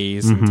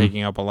space and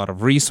taking up a lot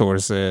of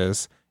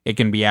resources, it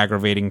can be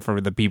aggravating for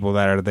the people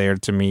that are there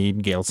to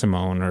meet Gail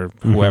Simone or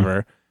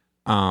whoever.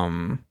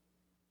 When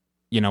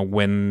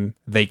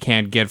they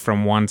can't get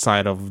from one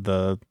side of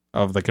the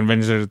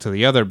convention to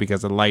the other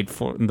because the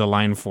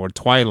line for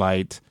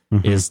Twilight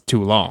is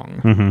too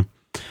long.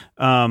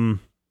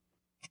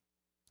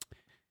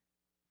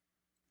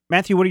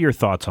 Matthew, what are your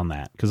thoughts on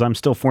that? Because I'm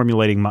still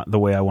formulating the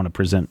way I want to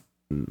present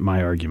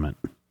my argument.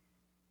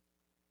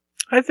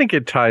 I think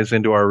it ties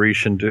into our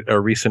recent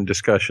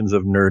discussions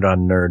of nerd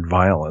on nerd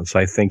violence.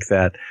 I think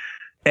that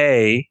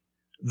The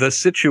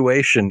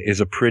Situation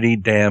is a pretty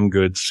damn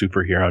good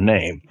superhero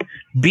name.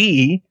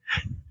 B,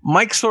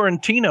 Mike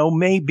Sorrentino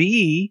may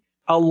be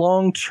a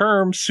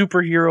long-term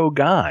superhero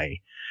guy.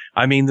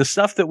 I mean, the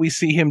stuff that we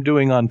see him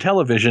doing on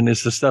television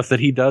is the stuff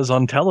that he does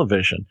on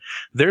television.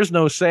 There's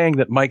no saying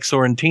that Mike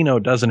Sorrentino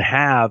doesn't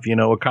have,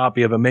 a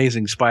copy of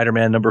Amazing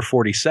Spider-Man number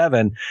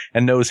 47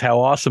 and knows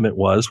how awesome it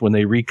was when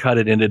they recut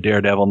it into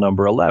Daredevil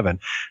number 11.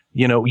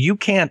 You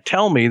can't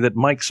tell me that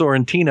Mike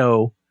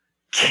Sorrentino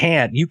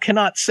you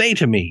cannot say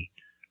to me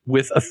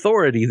with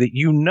authority that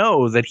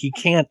that he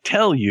can't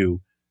tell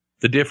you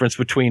the difference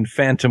between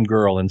Phantom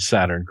Girl and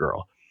Saturn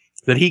Girl.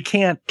 That he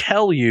can't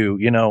tell you,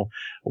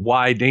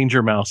 why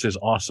Danger Mouse is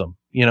awesome.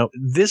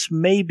 This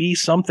may be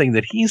something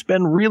that he's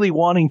been really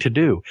wanting to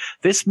do.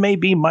 This may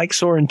be Mike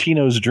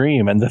Sorrentino's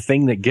dream and the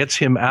thing that gets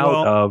him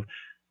out of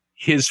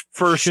his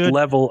first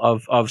level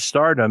of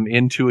stardom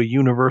into a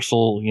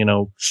universal,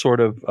 sort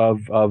of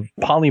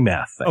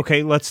polymath thing.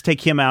 Okay, let's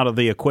take him out of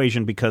the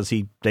equation because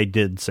they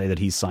did say that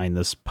he signed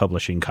this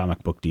publishing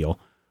comic book deal.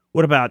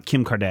 What about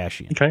Kim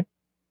Kardashian? Okay.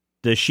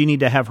 Does she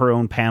need to have her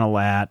own panel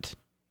at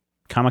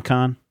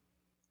Comic-Con?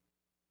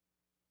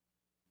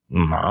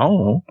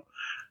 No.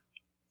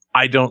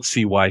 I don't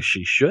see why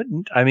she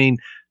shouldn't. I mean,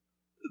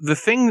 the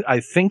thing I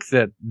think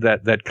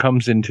that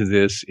comes into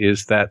this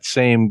is that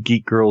same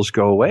Geek Girls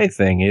Go Away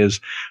thing is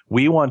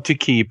we want to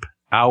keep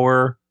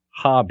our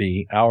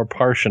hobby, our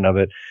portion of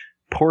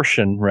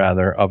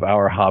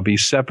our hobby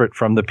separate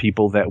from the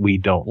people that we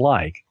don't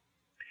like.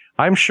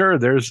 I'm sure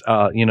there's,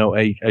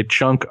 a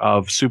chunk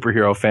of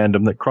superhero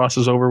fandom that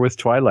crosses over with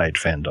Twilight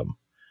fandom.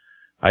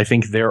 I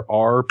think there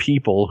are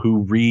people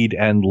who read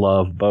and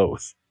love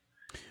both.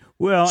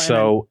 Well,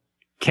 so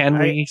can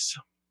we?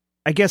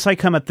 I guess I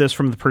come at this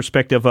from the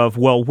perspective of,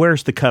 well,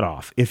 where's the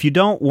cutoff? If you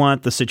don't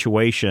want The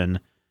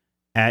Situation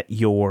at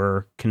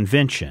your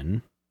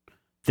convention,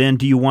 then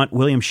do you want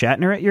William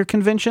Shatner at your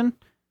convention?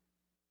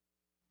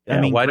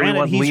 Yeah, why do we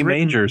want Lee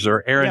Majors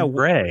or Aaron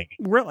Gray?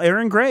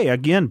 Aaron Gray,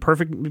 again,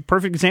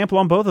 perfect example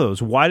on both of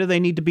those. Why do they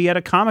need to be at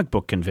a comic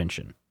book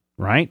convention,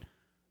 right?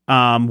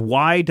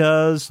 Why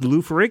does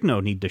Lou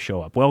Ferrigno need to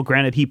show up? Well,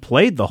 granted, he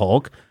played the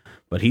Hulk,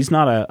 but he's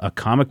not a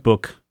comic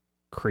book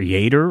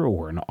creator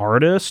or an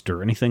artist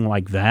or anything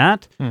like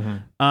that.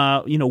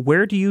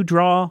 Where do you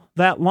draw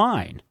that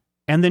line?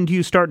 And then do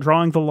you start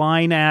drawing the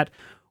line at,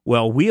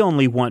 well, we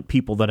only want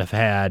people that have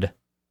had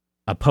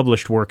a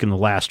published work in the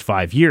last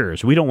 5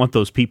 years. We don't want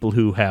those people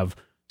who have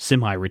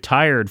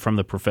semi-retired from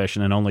the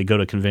profession and only go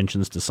to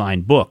conventions to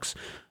sign books.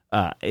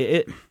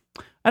 I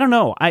don't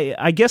know.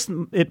 I guess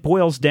it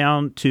boils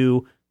down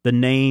to the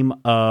name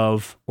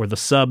of, or the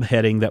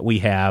subheading that we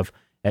have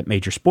at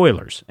Major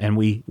Spoilers, and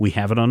we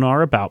have it on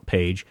our About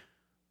page.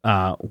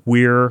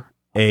 We're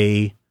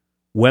a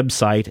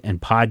website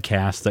and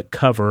podcast that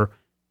cover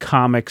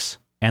comics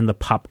and the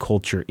pop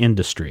culture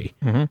industry,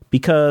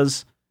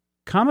 because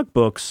comic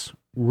books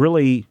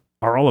really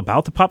are all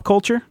about the pop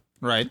culture.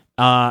 Right.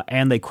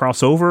 And they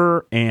cross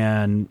over,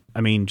 and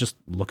I mean, just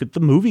look at the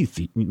movies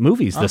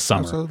this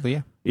summer. Absolutely,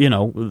 yeah.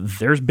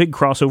 There's big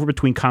crossover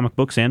between comic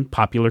books and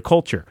popular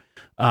culture.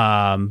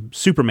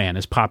 Superman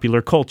is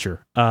popular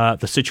culture.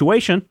 The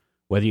Situation,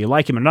 whether you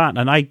like him or not,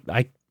 and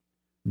I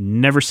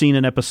never seen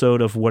an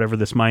episode of whatever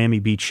this Miami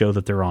Beach show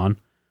that they're on.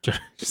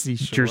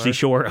 Jersey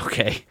Shore.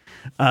 Okay.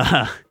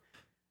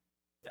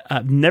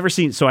 I've never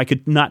seen, so I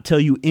could not tell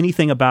you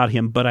anything about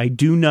him, but I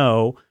do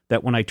know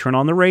that when I turn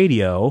on the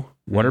radio,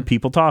 what are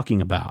people talking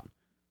about?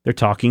 They're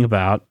talking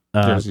about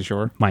Jersey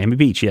Shore, Miami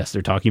Beach. Yes,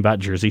 they're talking about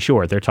Jersey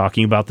Shore. They're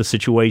talking about The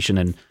Situation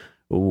and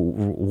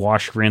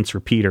wash, rinse,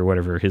 repeat, or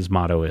whatever his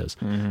motto is.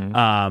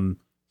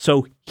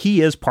 So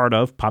he is part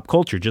of pop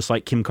culture, just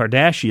like Kim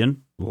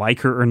Kardashian,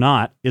 like her or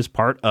not, is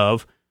part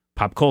of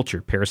pop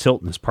culture. Paris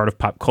Hilton is part of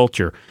pop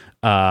culture.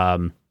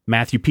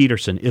 Matthew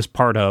Peterson is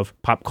part of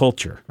pop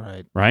culture.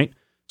 Right?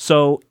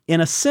 So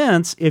in a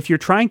sense, if you're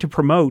trying to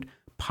promote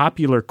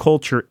popular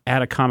culture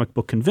at a comic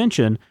book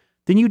convention,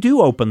 then you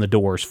do open the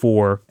doors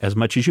for, as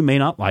much as you may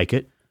not like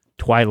it,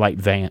 Twilight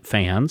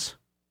fans,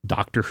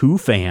 Doctor Who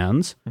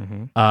fans,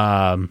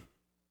 The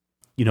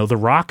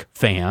Rock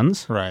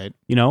fans. Right.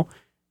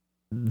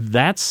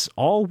 That's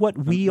all what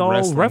we all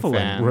Wrestling revel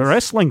fans. in. We're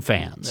wrestling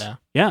fans.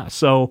 Yeah.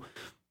 So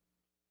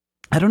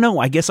I don't know.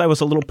 I guess I was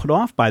a little put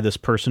off by this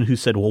person who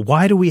said, well,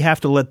 why do we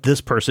have to let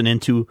this person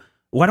into,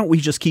 why don't we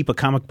just keep a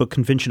comic book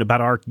convention about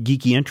our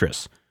geeky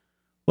interests?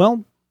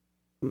 Well,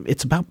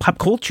 it's about pop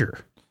culture.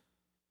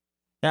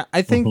 Yeah,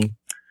 I think.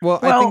 Well,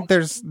 I think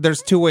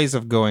there's two ways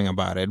of going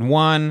about it.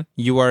 One,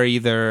 you are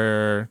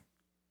either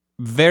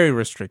very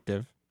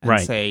restrictive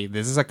and say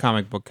this is a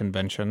comic book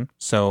convention,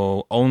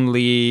 so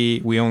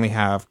we only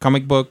have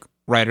comic book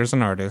writers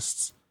and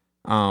artists,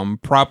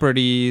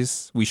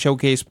 properties. We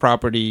showcase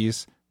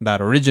properties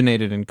that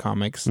originated in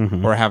comics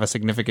or have a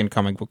significant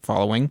comic book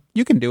following.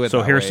 You can do it.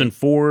 So Harrison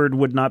Ford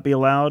would not be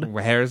allowed.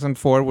 Harrison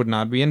Ford would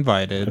not be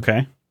invited.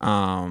 Okay.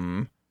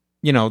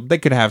 They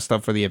could have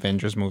stuff for the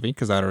Avengers movie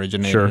because that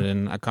originated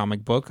in a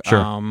comic book.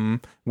 Sure.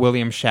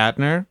 William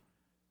Shatner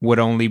would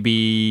only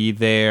be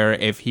there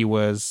if he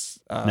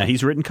was... now,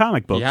 he's written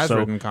comic books. He has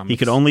written comics. He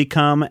could only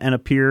come and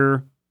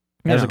appear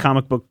as a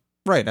comic book.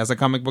 Right, as a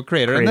comic book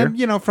creator. And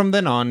then, from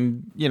then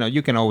on,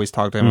 you can always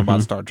talk to him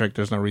about Star Trek.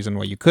 There's no reason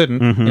why you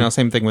couldn't.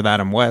 Same thing with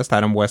Adam West.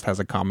 Adam West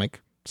has a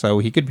comic, so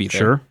he could be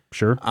there.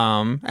 Sure.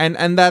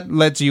 And that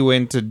lets you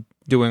into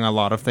doing a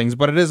lot of things,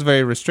 but it is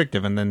very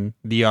restrictive. And then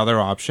the other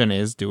option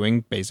is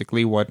doing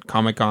basically what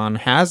Comic-Con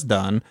has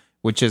done,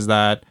 which is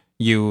that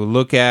you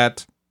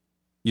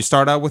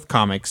start out with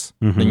comics,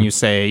 then you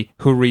say,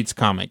 who reads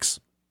comics?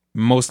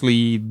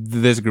 Mostly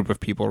this group of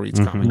people reads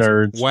comics.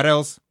 Nerds. What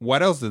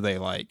else do they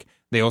like?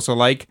 They also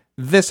like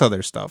this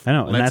other stuff. I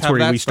know, and that's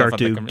where we start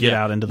to get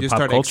out into the pop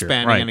culture. You start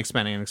expanding and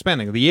expanding and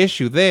expanding. The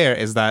issue there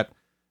is that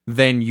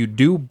then you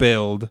do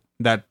build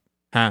that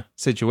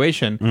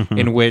situation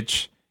in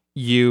which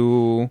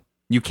you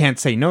can't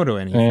say no to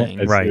anything.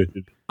 Right.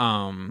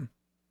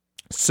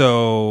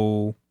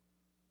 So,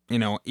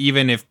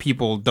 even if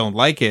people don't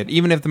like it,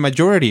 even if the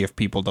majority of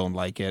people don't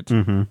like it,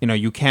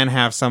 you can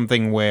have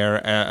something where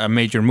a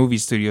major movie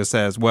studio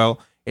says, well,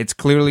 it's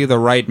clearly the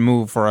right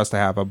move for us to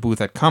have a booth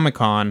at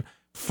Comic-Con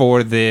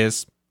for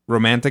this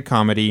romantic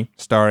comedy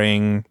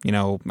starring,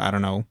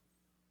 Julianne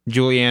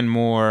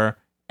Moore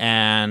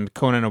and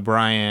Conan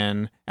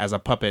O'Brien as a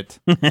puppet.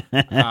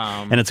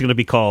 And it's going to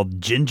be called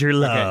Ginger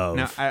Love.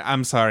 Okay. Now,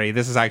 I'm sorry.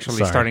 This is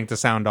actually starting to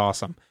sound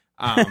awesome.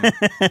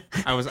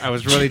 I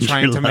was really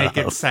trying to make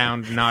it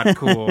sound not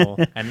cool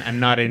and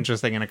not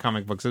interesting in a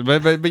comic book.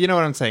 But you know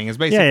what I'm saying? It's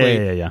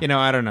basically, yeah.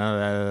 I don't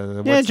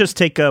know. Just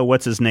take,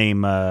 what's his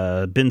name?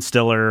 Ben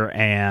Stiller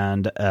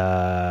and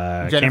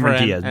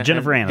Cameron Diaz.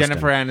 Jennifer Aniston.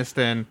 Jennifer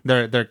Aniston.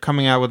 They're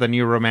coming out with a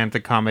new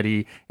romantic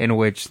comedy in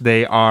which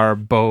they are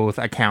both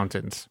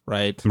accountants,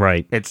 right?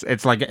 Right.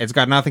 It's like, it's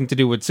got nothing to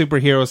do with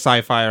superhero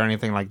sci-fi or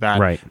anything like that.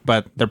 Right.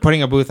 But they're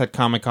putting a booth at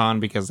Comic-Con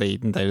because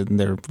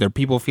their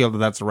people feel that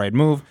that's the right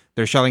move.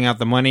 They're shelling out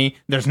the money.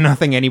 There's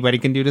nothing anybody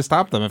can do to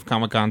stop them if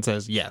Comic-Con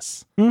says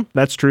yes.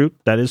 That's true.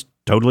 That is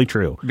totally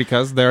true.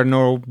 Because there are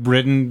no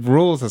written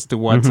rules as to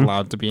what's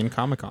allowed to be in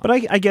Comic-Con. But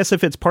I guess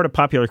if it's part of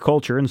popular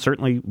culture, and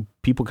certainly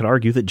people could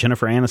argue that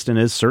Jennifer Aniston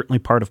is certainly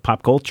part of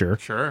pop culture.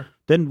 Sure.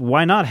 then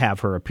why not have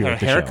her appear Her at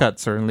the haircut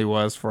certainly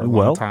was for a long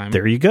Well, time.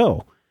 there you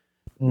go.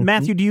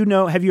 Matthew, do you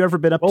know? Have you ever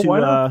been up Oh, why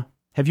to? not?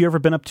 Have you ever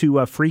been up to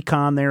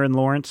FreeCon there in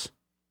Lawrence?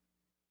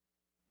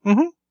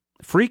 Mhm.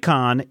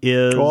 FreeCon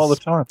is All the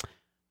time.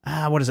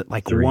 what is it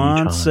like? Three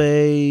Once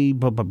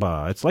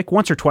times. it's like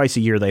once or twice a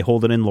year they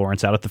hold it in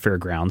Lawrence out at the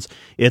fairgrounds.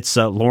 It's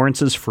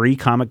Lawrence's free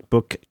comic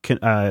book.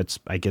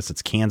 I guess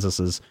it's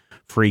Kansas's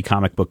free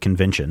comic book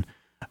convention.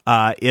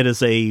 It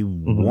is a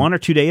 1 or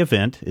 2 day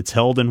event. It's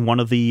held in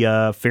one of the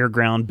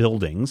fairground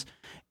buildings,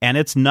 and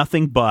it's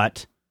nothing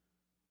but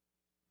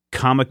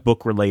comic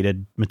book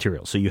related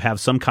material. So you have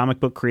some comic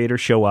book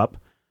creators show up.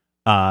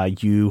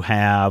 You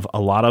have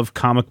a lot of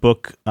comic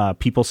book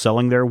people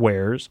selling their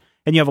wares,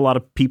 and you have a lot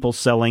of people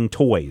selling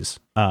toys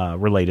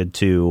related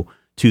to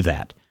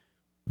that.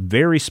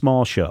 Very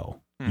small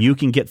show. You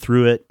can get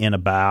through it in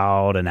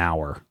about an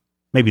hour,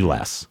 maybe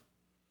less.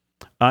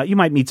 You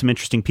might meet some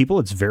interesting people.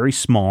 It's very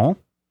small.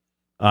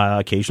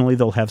 Occasionally,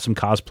 they'll have some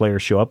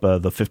cosplayers show up.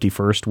 The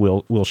 51st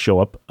will show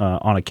up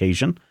on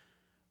occasion.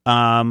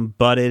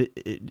 But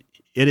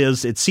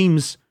it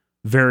seems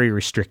very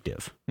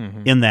restrictive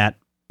in that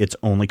it's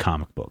only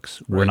comic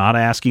books. Right. We're not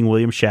asking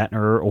William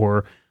Shatner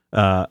or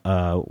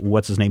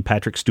what's his name,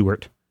 Patrick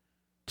Stewart,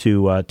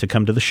 to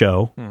come to the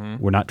show.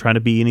 We're not trying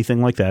to be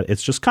anything like that.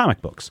 It's just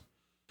comic books.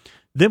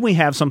 Then we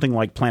have something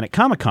like Planet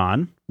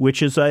Comic-Con,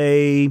 which is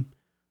a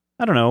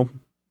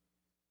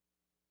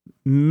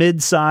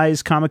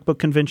mid-size comic book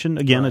convention.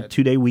 Again, a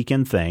 2-day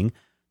weekend thing.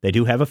 They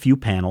do have a few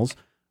panels.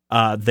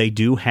 They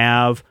do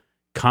have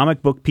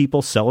comic book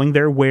people selling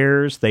their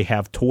wares. They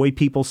have toy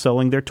people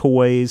selling their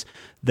toys.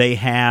 They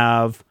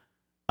have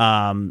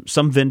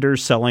some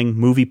vendors selling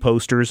movie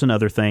posters and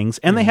other things.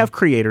 And they have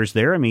creators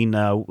there. I mean,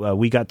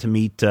 we got to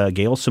meet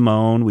Gail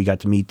Simone. We got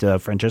to meet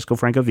Francesco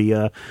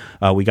Francavilla.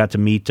 We got to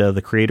meet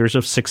the creators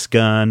of Six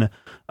Gun.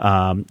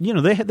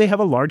 They have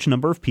a large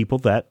number of people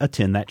that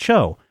attend that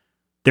show.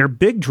 Their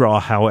big draw,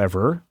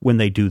 however, when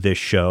they do this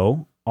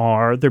show,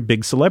 are their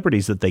big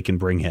celebrities that they can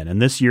bring in.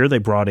 And this year they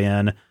brought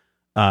in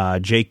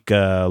Jake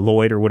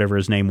Lloyd, or whatever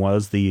his name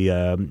was, the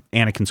Anakin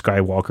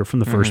Skywalker from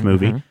the first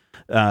movie.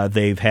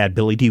 They've had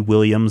Billy D.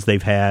 Williams.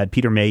 They've had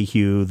Peter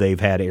Mayhew. They've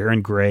had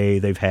Aaron Gray.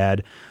 They've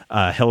had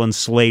Helen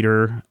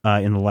Slater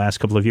in the last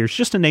couple of years,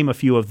 just to name a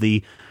few of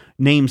the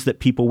names that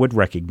people would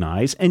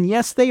recognize. And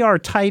yes, they are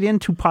tied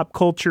into pop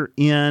culture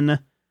in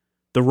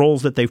the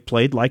roles that they've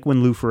played, like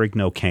when Lou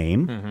Ferrigno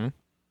came.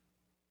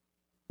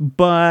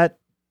 But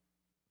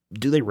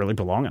do they really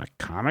belong at a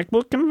comic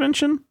book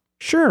convention?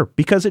 Sure,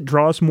 because it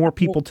draws more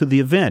people to the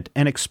event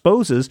and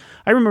exposes.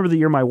 I remember the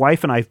year my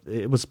wife and I,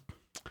 it was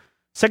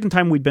second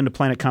time we'd been to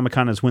Planet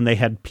Comic-Con is when they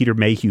had Peter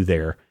Mayhew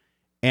there.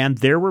 And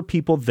there were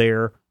people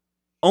there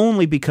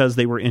only because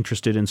they were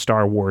interested in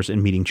Star Wars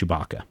and meeting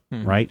Chewbacca,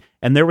 right?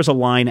 And there was a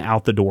line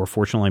out the door.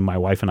 Fortunately, my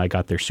wife and I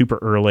got there super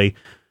early.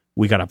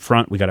 We got up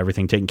front. We got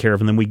everything taken care of.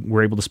 And then we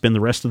were able to spend the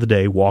rest of the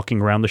day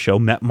walking around the show.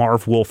 Met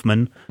Marv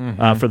Wolfman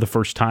for the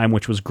first time,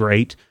 which was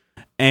great.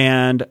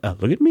 And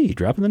look at me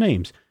dropping the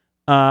names.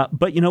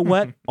 But you know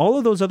what? All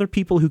of those other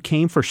people who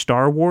came for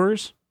Star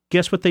Wars,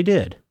 guess what they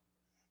did?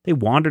 They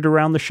wandered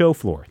around the show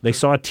floor. They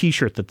saw a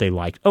T-shirt that they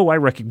liked. Oh, I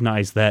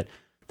recognize that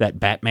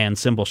Batman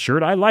symbol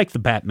shirt. I like the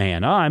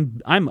Batman.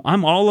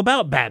 I'm all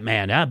about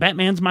Batman.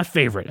 Batman's my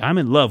favorite. I'm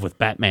in love with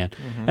Batman.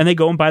 And they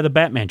go and buy the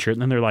Batman shirt,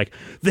 and then they're like,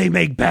 they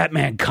make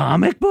Batman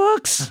comic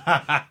books?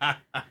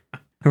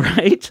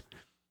 Right?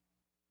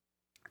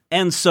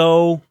 And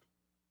so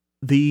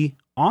the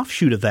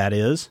offshoot of that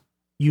is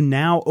you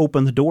now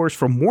open the doors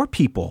for more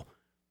people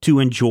to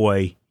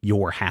enjoy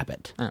your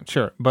habit.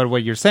 Sure. But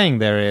what you're saying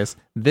there is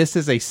this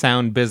is a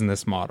sound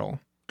business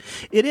model.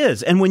 It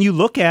is. And when you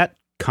look at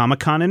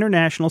Comic-Con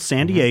International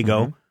San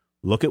Diego,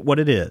 look at what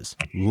it is.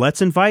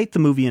 Let's invite the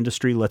movie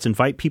industry. Let's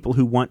invite people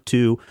who want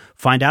to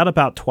find out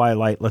about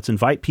Twilight. Let's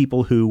invite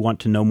people who want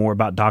to know more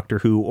about Doctor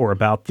Who or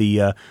about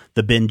the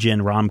Ben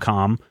Gin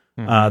rom-com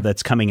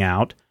that's coming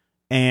out.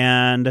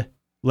 And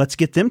let's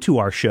get them to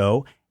our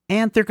show.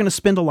 And they're going to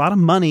spend a lot of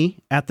money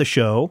at the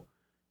show.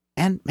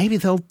 And maybe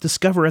they'll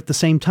discover at the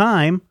same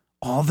time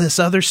all this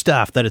other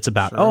stuff that it's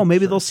about.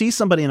 Maybe they'll see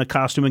somebody in a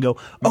costume and go,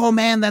 oh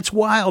man, that's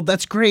wild.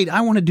 That's great.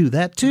 I want to do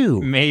that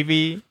too.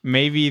 Maybe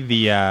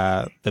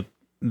the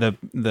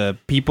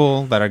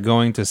people that are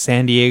going to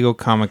San Diego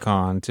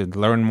Comic-Con to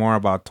learn more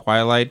about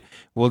Twilight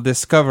will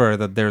discover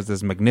that there's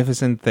this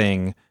magnificent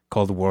thing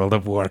called World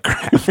of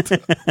Warcraft.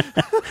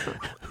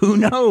 Who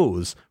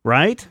knows,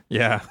 right?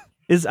 Yeah.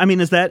 Is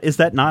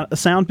that not a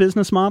sound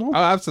business model?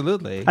 Oh,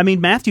 absolutely. I mean,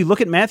 Matthew,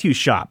 look at Matthew's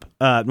shop.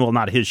 Well,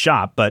 not his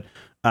shop, but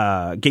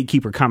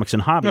Gatekeeper Comics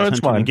and Hobbies. No,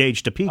 it's mine.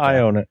 Engaged Topeka. I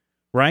own it.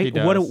 Right?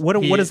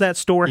 What does that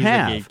store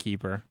have? He's a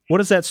gatekeeper. What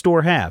does that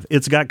store have?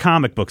 It's got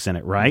comic books in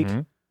it,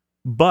 right?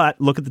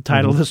 But look at the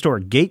title of the store,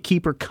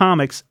 Gatekeeper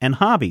Comics and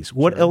Hobbies.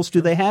 What else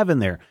do they have in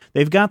there?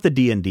 They've got the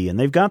D&D, and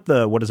they've got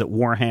the,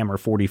 Warhammer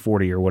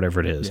 4040 or whatever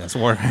it is. Yes,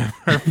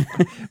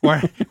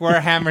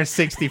 Warhammer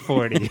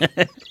 6040.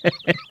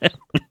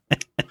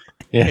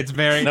 Yeah. It's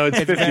very it's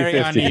 50-50. very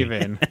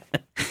uneven.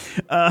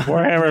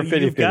 Warhammer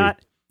 50-50.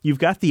 you've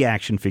got the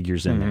action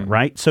figures in there,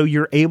 right? So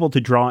you're able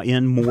to draw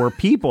in more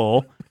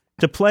people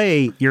to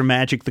play your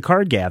Magic the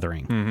Card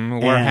Gathering.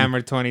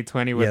 Warhammer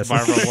 2020 with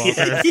Barbara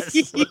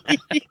Walters.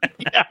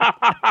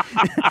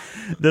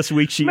 This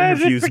week she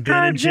interviews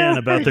Ben and Jen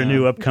about their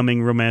new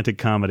upcoming romantic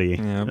comedy.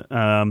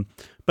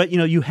 But,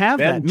 you have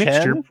that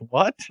mixture.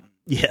 What?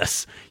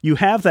 Yes. You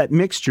have that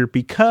mixture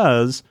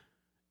because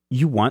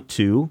you want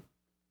to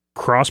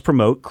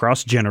cross-promote,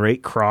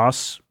 cross-generate,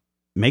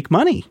 cross-make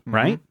money,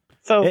 right?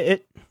 So, Go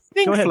ahead,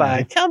 Stinkfly,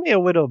 man. tell me a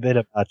little bit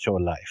about your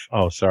life.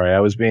 Oh, sorry.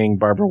 I was being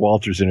Barbara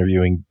Walters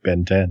interviewing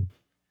Ben 10.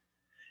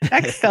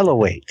 That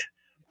featherweight.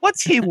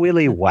 What's he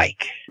really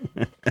like?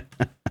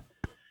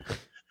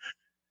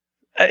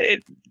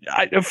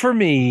 For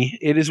me,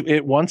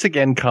 it once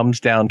again comes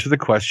down to the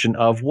question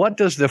of what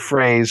does the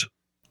phrase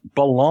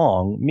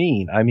belong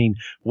mean? I mean,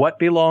 what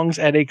belongs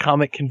at a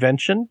comic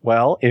convention?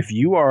 Well, if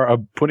you are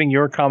putting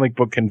your comic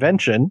book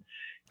convention,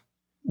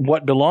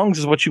 what belongs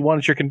is what you want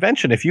at your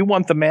convention. If you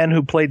want the man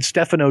who played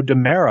Stefano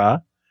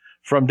DiMera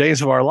from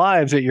Days of Our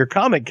Lives at your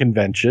comic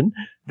convention,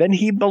 then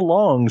he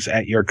belongs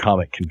at your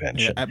comic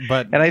convention.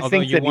 But and I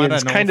think that want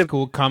it's an kind old of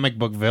cool comic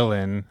book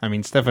villain. I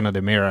mean, Stefano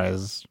DiMera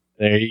is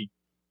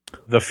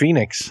the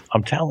Phoenix.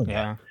 I'm telling you.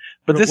 yeah.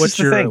 But this what's is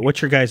the your thing.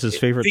 what's your guys'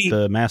 favorite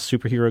masked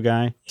superhero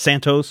guy?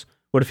 Santos?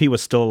 What if he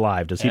was still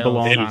alive? Does he El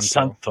belong?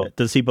 Santo.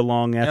 Does he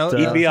belong at?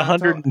 He'd be El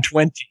Santo.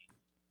 120.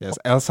 Yes,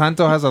 El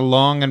Santo has a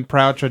long and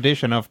proud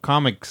tradition of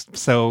comics,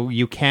 so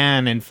you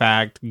can, in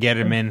fact, get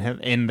him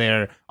in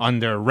there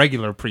under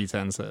regular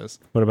pretenses.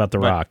 What about The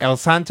But Rock? El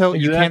Santo,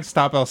 you Exactly. can't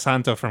stop El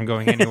Santo from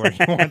going anywhere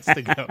he wants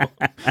to go.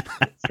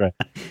 That's right.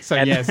 So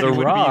And yes, The he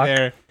would Rock be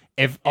there.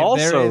 If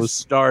Also there is,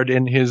 starred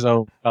in his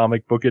own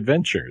comic book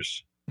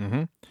adventures.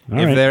 Mhm. All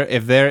right.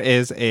 if there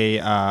is a,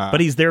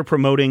 But he's there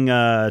promoting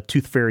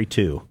Tooth Fairy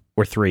 2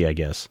 or 3, I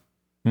guess.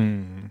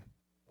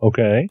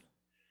 Okay.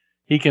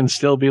 He can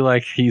still be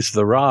like he's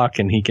The Rock,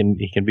 and he can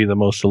be the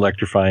most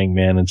electrifying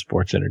man in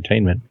sports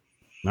entertainment.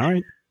 All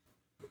right.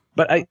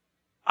 But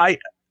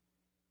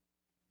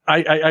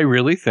I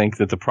really think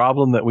that the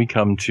problem that we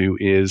come to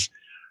is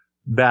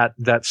that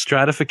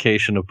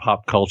stratification of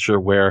pop culture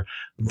where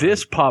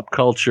this pop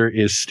culture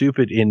is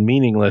stupid and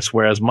meaningless,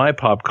 whereas my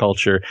pop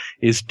culture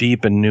is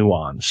deep and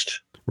nuanced.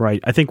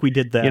 Right. I think we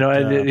did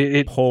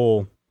that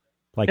poll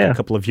a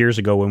couple of years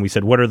ago when we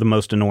said, what are the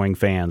most annoying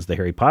fans? The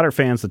Harry Potter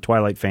fans, the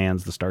Twilight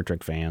fans, the Star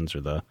Trek fans,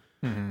 or the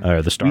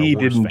Star Wars We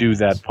didn't do fans?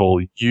 that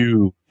poll.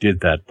 You did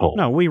that poll.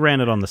 No, we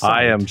ran it on the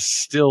site.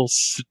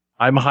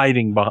 I'm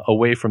hiding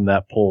away from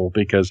that poll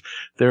because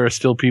there are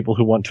still people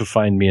who want to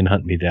find me and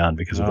hunt me down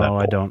because of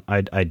that poll.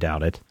 I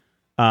doubt it.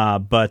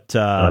 But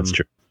That's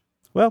true.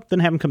 Well, then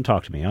have them come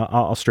talk to me.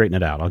 I'll straighten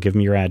it out. I'll give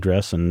them your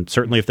address, and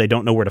certainly if they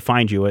don't know where to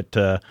find you at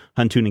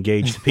Huntoon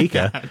Engage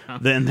Topeka,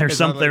 then there's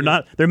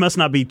there must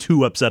not be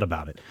too upset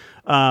about it.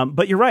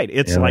 But you're right.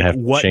 It's like,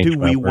 what do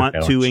we want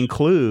to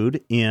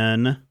include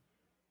in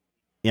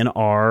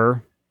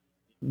our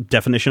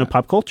definition of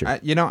pop culture?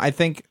 I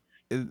think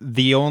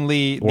the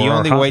only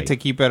our way hobby. to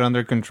keep it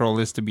under control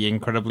is to be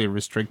incredibly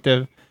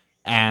restrictive,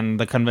 and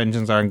the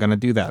conventions aren't going to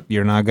do that.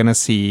 You're not going to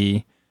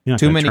see You're not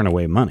too gonna many turn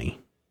away money.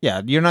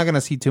 Yeah, you're not going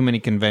to see too many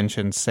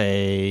conventions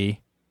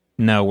say,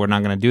 no, we're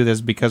not going to do this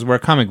because we're a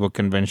comic book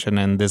convention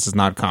and this is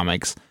not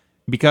comics.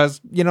 Because,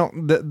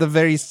 the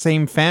very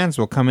same fans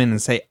will come in and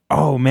say,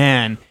 oh,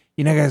 man,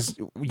 guys,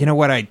 you know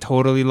what? I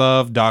totally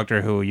love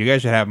Doctor Who. You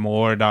guys should have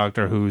more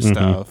Doctor Who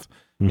stuff.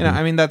 Mm-hmm.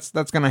 I mean, that's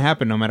going to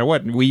happen no matter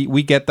what.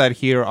 We get that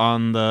here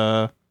on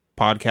the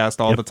podcast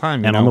all the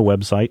time. And on the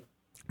website.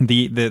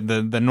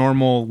 The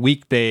normal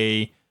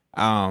weekday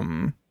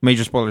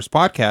Major Spoilers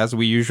podcast,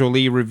 we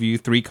usually review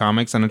 3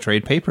 comics and a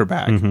trade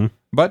paperback.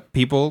 But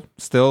people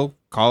still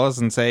call us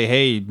and say,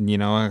 hey,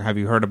 have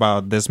you heard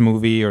about this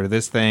movie or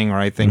this thing? Or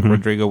I think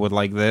Rodrigo would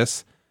like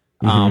this.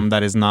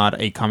 That is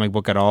not a comic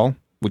book at all,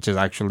 which is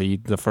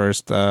actually the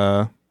first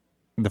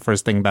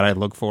thing that I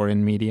look for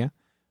in media.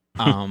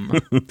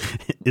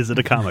 Is it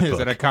a comic book? Is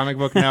it a comic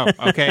book? No.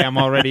 Okay, I'm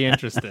already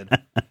interested.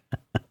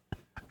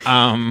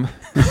 No.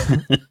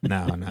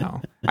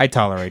 I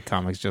tolerate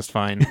comics just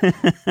fine.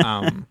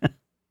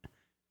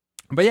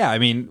 But yeah, I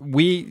mean,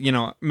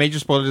 Major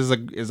Spoilers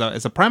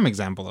is a prime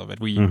example of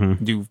it. We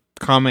do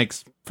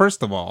comics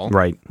first of all,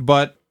 right?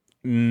 But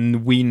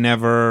we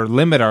never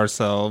limit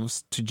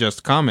ourselves to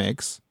just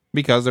comics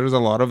because there's a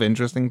lot of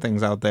interesting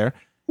things out there.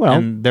 Well,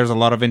 and there's a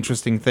lot of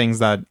interesting things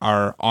that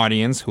our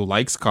audience who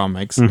likes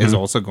comics is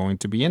also going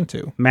to be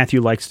into. Matthew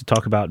likes to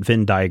talk about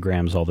Venn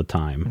diagrams all the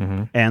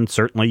time. And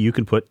certainly you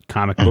could put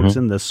comic books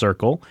in this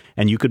circle,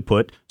 and you could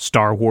put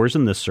Star Wars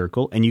in this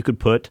circle, and you could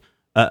put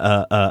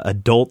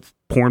adult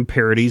porn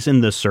parodies in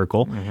this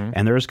circle,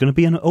 and there's going to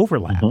be an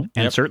overlap.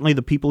 And certainly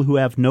the people who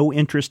have no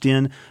interest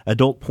in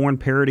adult porn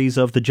parodies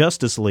of the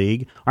Justice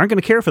League aren't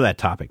going to care for that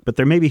topic, but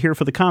they're maybe here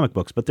for the comic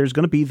books. But there's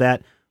going to be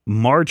that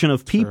margin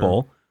of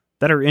people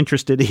that are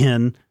interested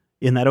in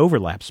that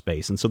overlap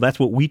space. And so that's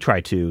what we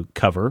try to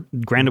cover.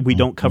 Granted, we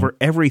don't cover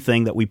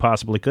everything that we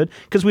possibly could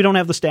because we don't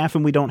have the staff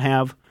and we don't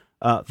have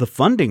the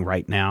funding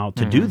right now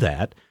to do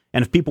that.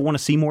 And if people want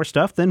to see more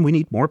stuff, then we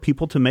need more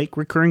people to make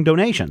recurring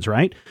donations,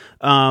 right?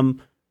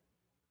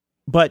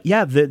 But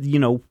yeah,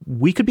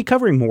 we could be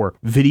covering more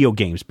video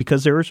games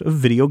because there's a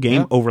video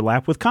game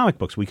overlap with comic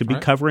books. We could be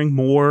covering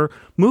more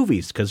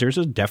movies because there's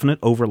a definite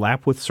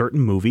overlap with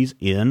certain movies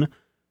in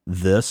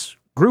this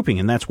grouping.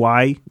 And that's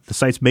why the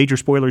site's Major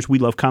Spoilers, We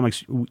Love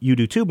Comics, you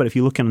do too. But if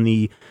you look in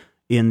the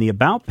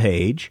About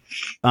page,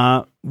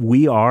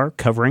 we are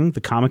covering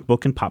the comic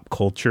book and pop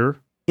culture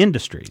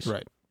industries.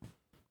 Right.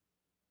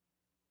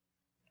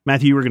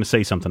 Matthew, you were going to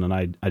say something, and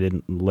I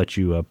didn't let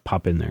you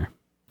pop in there.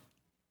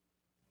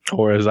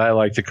 Or as I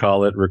like to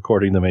call it,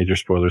 recording the Major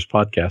Spoilers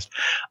podcast.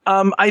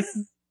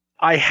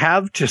 I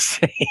have to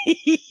say,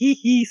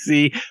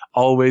 see,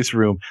 always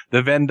room.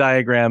 The Venn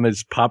diagram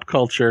is pop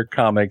culture,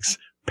 comics,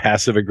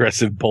 passive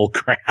aggressive bull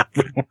crap.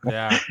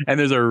 Yeah. And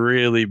there's a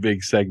really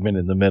big segment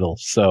in the middle.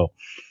 So,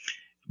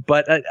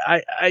 but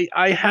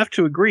I have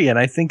to agree. And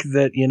I think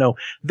that,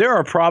 there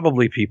are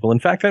probably people, in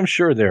fact, I'm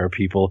sure there are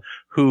people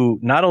who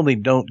not only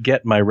don't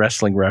get my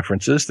wrestling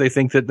references, they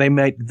think that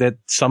that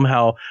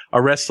somehow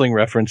a wrestling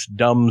reference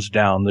dumbs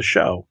down the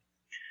show.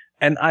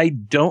 And I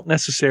don't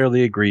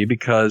necessarily agree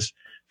because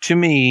to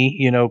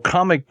me,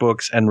 comic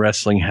books and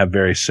wrestling have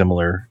very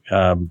similar,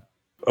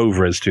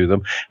 oeuvres to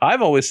them.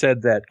 I've always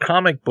said that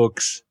comic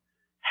books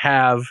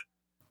have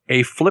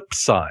a flip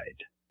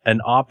side,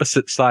 an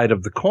opposite side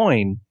of the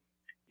coin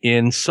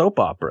in soap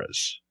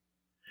operas.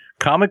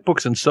 Comic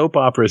books and soap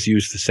operas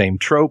use the same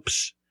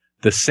tropes,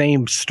 the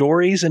same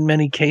stories in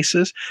many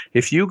cases.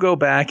 If you go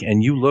back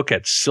and you look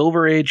at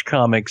Silver Age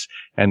comics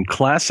and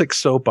classic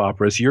soap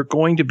operas, you're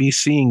going to be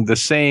seeing the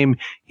same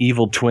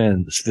evil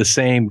twins, the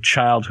same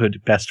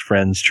childhood best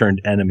friends turned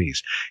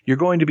enemies. You're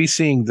going to be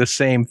seeing the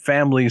same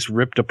families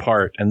ripped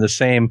apart and the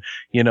same,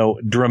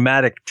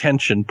 dramatic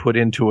tension put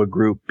into a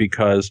group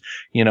because,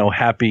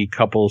 happy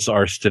couples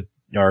are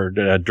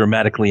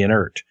dramatically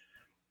inert.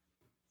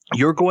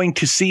 You're going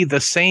to see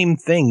the same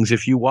things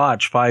if you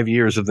watch 5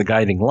 years of The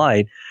Guiding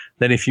Light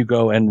than if you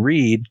go and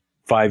read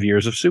 5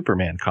 years of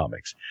Superman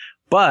comics.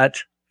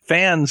 But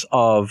fans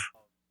of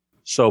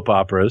soap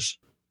operas,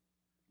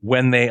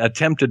 when they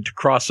attempted to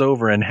cross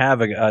over and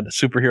have a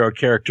superhero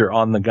character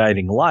on The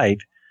Guiding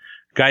Light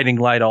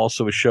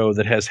also a show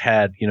that has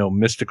had,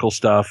 mystical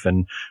stuff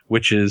and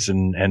witches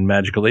and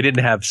magical. They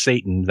didn't have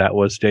Satan. That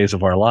was Days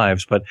of Our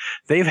Lives, but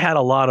they've had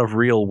a lot of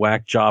real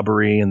whack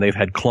jobbery and they've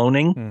had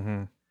cloning.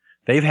 Mm-hmm.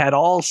 They've had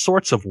all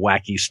sorts of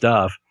wacky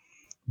stuff.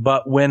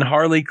 But when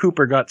Harley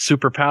Cooper got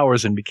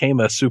superpowers and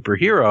became a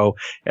superhero,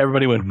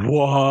 everybody went,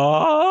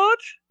 what?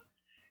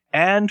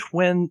 And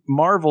when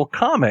Marvel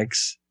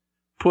Comics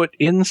put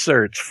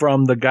inserts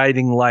from The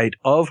Guiding Light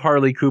of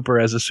Harley Cooper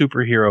as a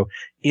superhero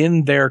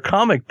in their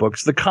comic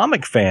books, the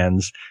comic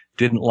fans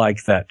didn't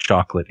like that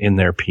chocolate in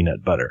their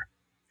peanut butter.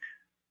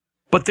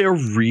 But they're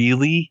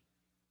really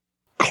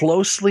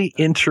closely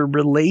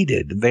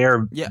interrelated.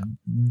 They're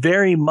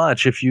very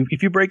much, if you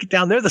break it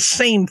down, they're the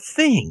same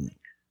thing.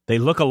 They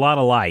look a lot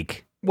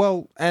alike.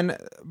 Well,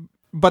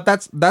 but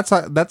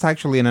that's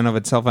actually in and of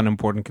itself an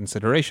important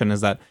consideration,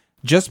 is that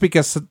just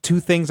because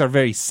two things are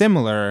very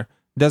similar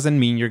doesn't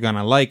mean you're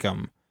gonna like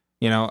them.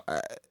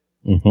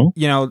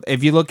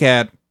 If you look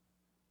at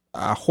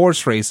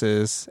horse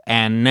races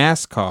and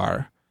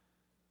NASCAR,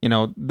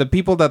 the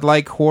people that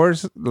like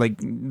horse, like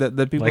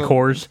the people like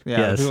horse,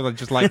 the people that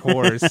just like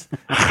horse.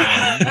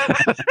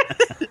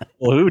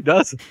 Well, who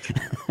doesn't?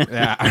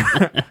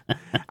 Yeah,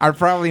 are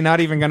probably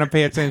not even going to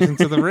pay attention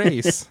to the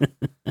race.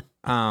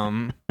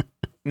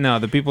 No,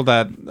 the people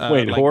that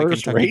like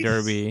horse the Kentucky race?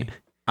 Derby,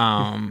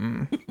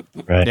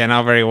 Right. yeah,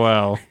 not very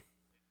well.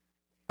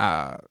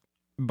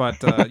 But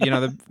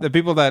the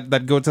people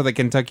that go to the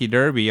Kentucky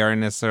Derby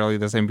aren't necessarily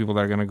the same people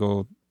that are going to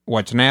go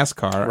watch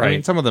NASCAR. Right. I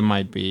mean, some of them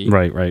might be.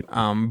 Right.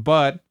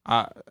 But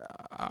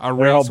a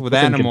race with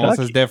animals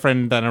is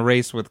different than a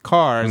race with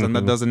cars, and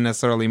that doesn't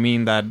necessarily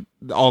mean that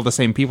all the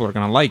same people are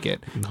going to like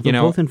it. They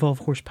both involve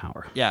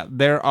horsepower. Yeah,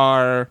 there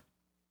are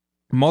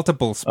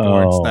multiple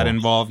sports that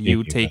involve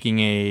you taking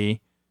a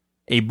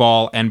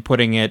ball and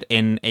putting it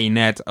in a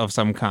net of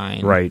some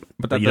kind. Right.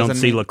 But you don't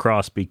see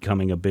lacrosse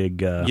becoming a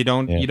big... You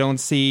don't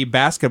see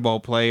basketball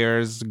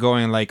players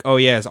going like, oh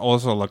yes,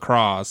 also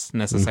lacrosse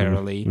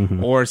necessarily,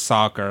 or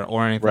soccer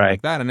or anything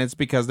like that. And it's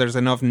because there's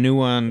enough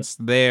nuance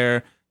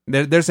there.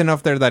 There's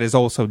enough there that is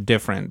also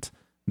different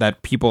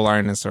that people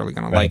aren't necessarily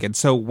going to like it.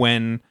 So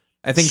when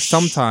I think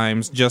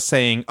sometimes just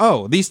saying,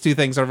 oh, these two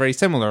things are very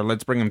similar,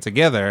 let's bring them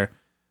together,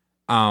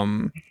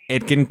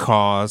 it can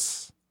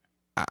cause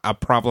a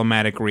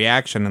problematic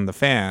reaction in the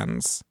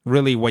fans.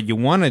 Really, what you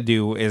want to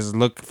do is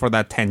look for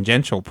that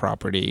tangential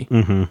property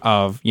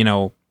of,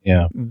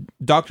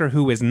 Doctor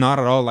Who is not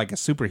at all like a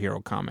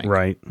superhero comic.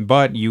 Right.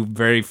 But you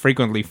very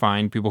frequently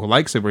find people who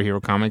like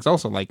superhero comics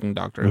also liking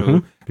Doctor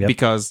Who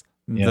because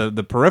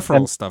the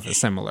peripheral stuff is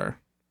similar.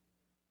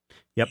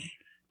 Yep.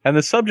 And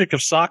the subject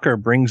of soccer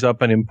brings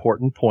up an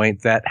important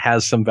point that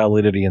has some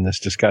validity in this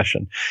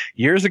discussion.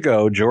 Years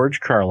ago, George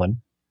Carlin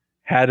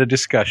had a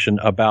discussion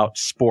about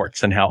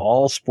sports and how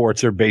all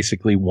sports are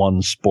basically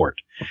one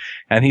sport.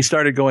 And he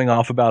started going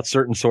off about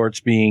certain sorts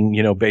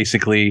being,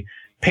 basically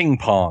ping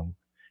pong.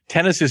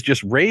 Tennis is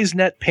just raised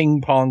net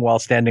ping pong while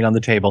standing on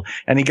the table.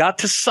 And he got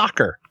to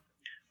soccer.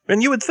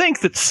 And you would think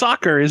that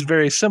soccer is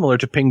very similar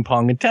to ping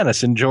pong and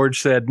tennis. And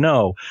George said,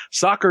 no,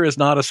 soccer is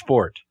not a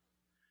sport.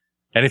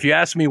 And if you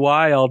ask me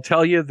why, I'll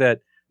tell you that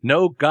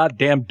no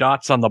goddamn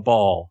dots on the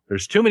ball.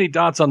 There's too many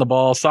dots on the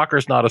ball.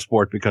 Soccer's not a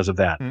sport because of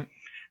that.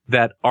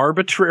 That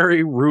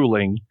arbitrary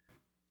ruling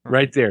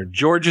right there.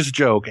 George's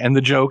joke. And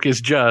the joke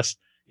is just,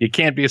 you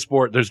can't be a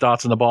sport. There's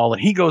dots on the ball.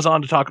 And he goes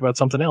on to talk about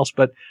something else.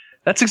 But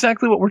that's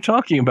exactly what we're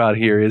talking about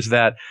here, is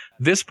that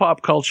this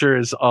pop culture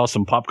is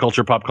awesome. Pop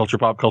culture.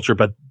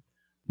 But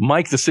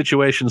Mike, the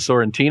Situation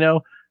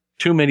Sorrentino,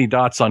 too many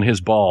dots on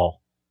his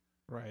ball.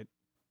 Right.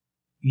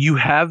 You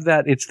have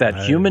that. It's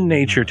that human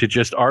nature to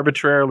just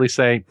arbitrarily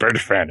say,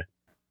 Birdfan,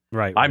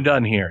 right. I'm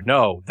done here.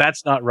 No,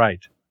 that's not right.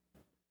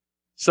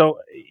 So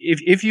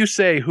if you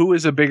say, who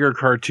is a bigger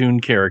cartoon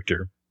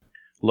character,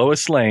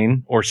 Lois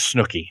Lane or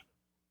Snooki?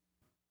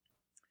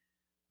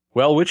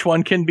 Well, which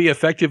one can be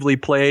effectively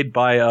played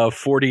by a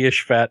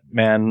 40-ish fat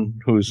man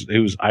who's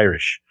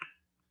Irish?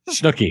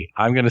 Snooki.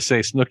 I'm going to say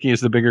Snooki is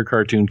the bigger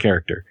cartoon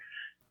character.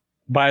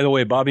 By the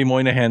way, Bobby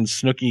Moynihan's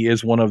Snooki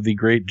is one of the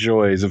great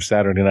joys of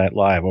Saturday Night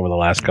Live over the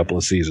last couple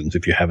of seasons,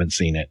 if you haven't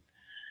seen it.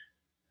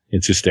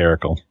 It's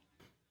hysterical.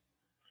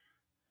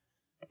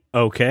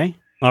 Okay.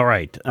 All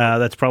right.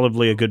 That's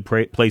probably a good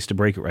place to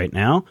break it right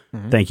now.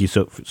 Mm-hmm. Thank you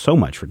so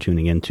much for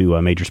tuning in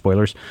to Major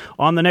Spoilers.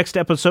 On the next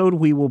episode,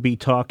 we will be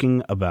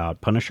talking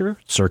about Punisher,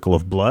 Circle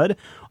of Blood.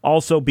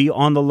 Also be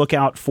on the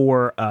lookout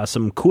for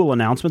some cool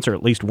announcements, or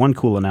at least one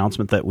cool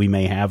announcement that we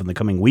may have in the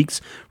coming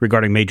weeks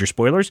regarding Major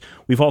Spoilers.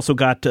 We've also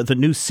got the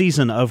new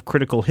season of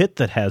Critical Hit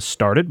that has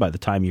started by the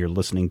time you're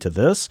listening to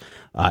this.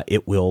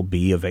 It will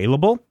be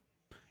available,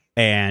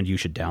 and you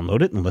should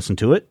download it and listen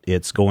to it.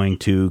 It's going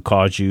to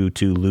cause you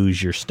to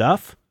lose your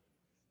stuff.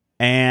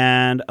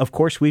 And, of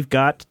course, we've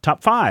got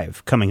Top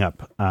 5 coming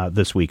up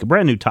this week, a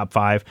brand new Top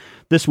 5.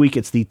 This week,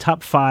 it's the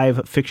Top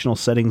 5 fictional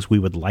settings we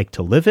would like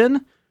to live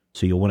in.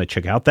 So you'll want to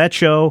check out that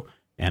show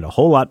and a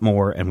whole lot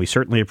more. And we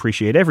certainly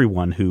appreciate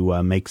everyone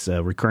who makes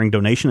a recurring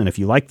donation. And if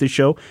you like this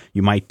show,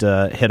 you might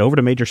head over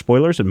to Major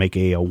Spoilers and make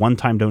a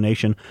one-time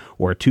donation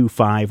or a $2,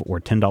 $5, or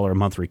 $10 a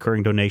month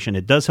recurring donation.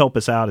 It does help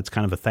us out. It's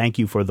kind of a thank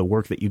you for the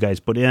work that you guys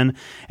put in.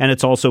 And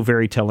it's also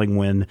very telling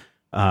when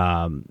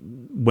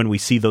we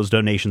see those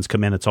donations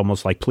come in. It's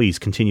almost like, please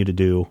continue to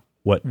do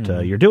what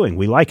you're doing.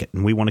 We like it,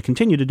 and we want to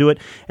continue to do it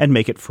and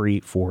make it free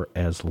for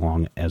as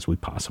long as we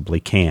possibly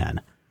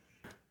can.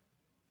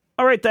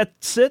 All right,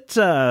 that's it.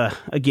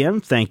 Again,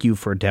 thank you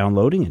for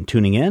downloading and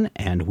tuning in,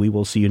 and we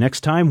will see you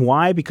next time.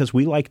 Why? Because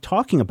we like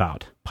talking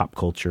about pop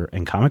culture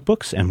and comic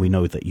books, and we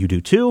know that you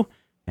do too,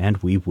 and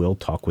we will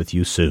talk with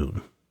you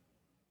soon.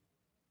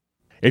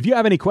 If you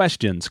have any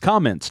questions,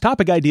 comments,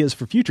 topic ideas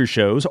for future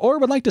shows, or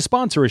would like to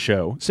sponsor a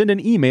show, send an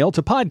email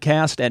to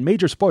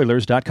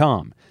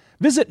podcast@majorspoilers.com.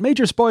 Visit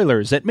Major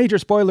Spoilers at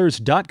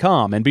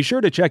majorspoilers.com and be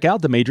sure to check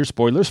out the Major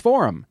Spoilers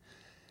Forum.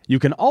 You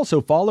can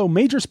also follow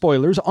Major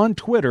Spoilers on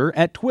Twitter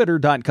at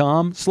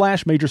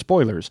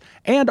twitter.com/majorspoilers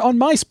and on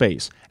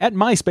MySpace at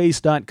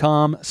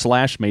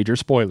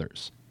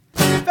myspace.com/majorspoilers.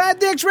 If I had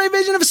the X-ray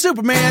vision of a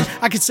Superman,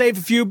 I could save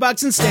a few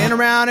bucks and stand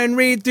around and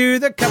read through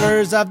the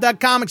covers of the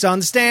comics on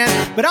the stand.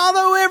 But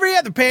although every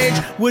other page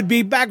would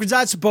be backwards,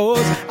 I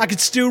suppose I could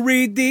still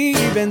read the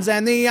evens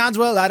and the odds.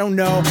 Well, I don't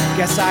know.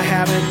 Guess I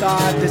haven't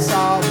thought this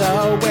all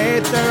the way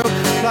through.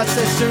 Plus,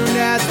 as soon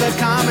as the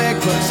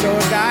comic book store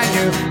guy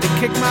knew to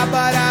kick my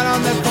butt out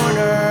on the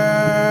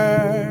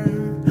corner.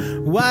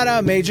 What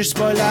a major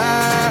spoiler!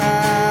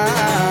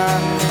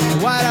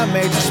 What a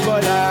major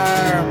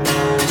spoiler!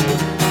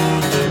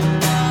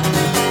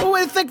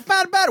 Think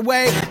about a better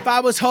way. If I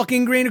was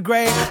hulking green or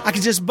gray, I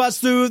could just bust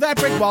through that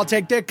brick wall,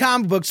 take their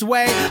comic books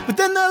away. But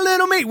then the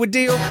little meat would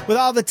deal with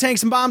all the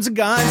tanks and bombs and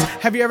guns.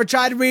 Have you ever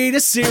tried to read a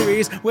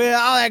series with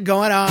all that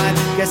going on?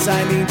 Guess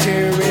I need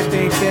to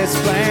rethink this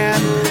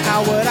plan.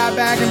 How would I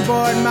back and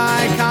board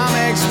my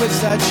comics with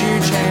such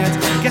huge hands?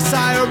 Guess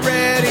I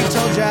already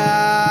told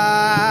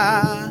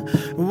ya.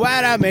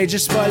 What a major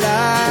spoiler.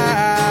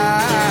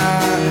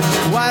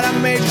 What a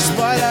major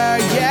spoiler.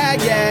 Yeah,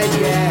 yeah,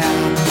 yeah.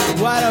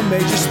 What a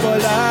major spoiler.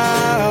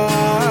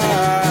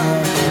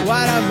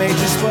 What a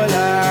major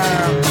spoiler.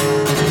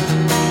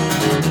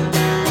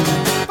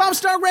 If I'm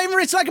Stark Raven,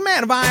 rich like a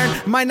man of iron,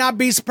 I might not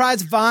be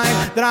surprised to find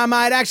that I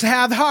might actually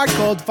have the heart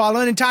cold to follow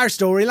an entire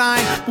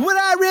storyline. But would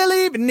I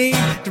really even need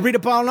to read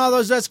up on all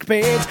those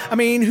escapades? I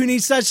mean, who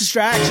needs such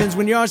distractions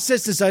when your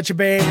sister's such a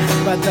babe?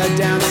 But the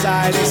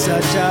downside is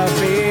such a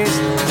beast,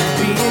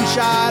 being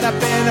shot up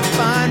in a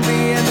fun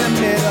bee in the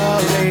Middle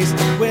East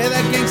with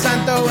a gang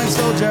sign throwing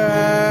soldier.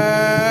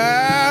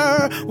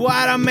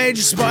 What a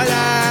major spoiler.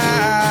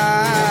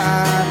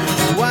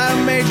 What a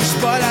major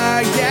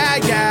spoiler. Yeah,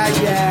 yeah,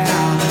 yeah.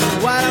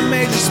 What a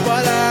major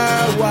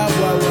spoiler. Whoa,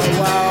 whoa,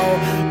 whoa,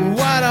 whoa.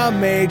 What a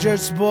major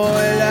spoiler.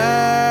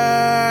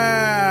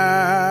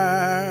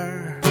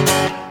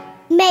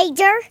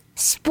 Major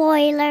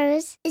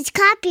Spoilers. It's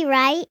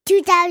copyright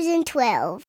 2012.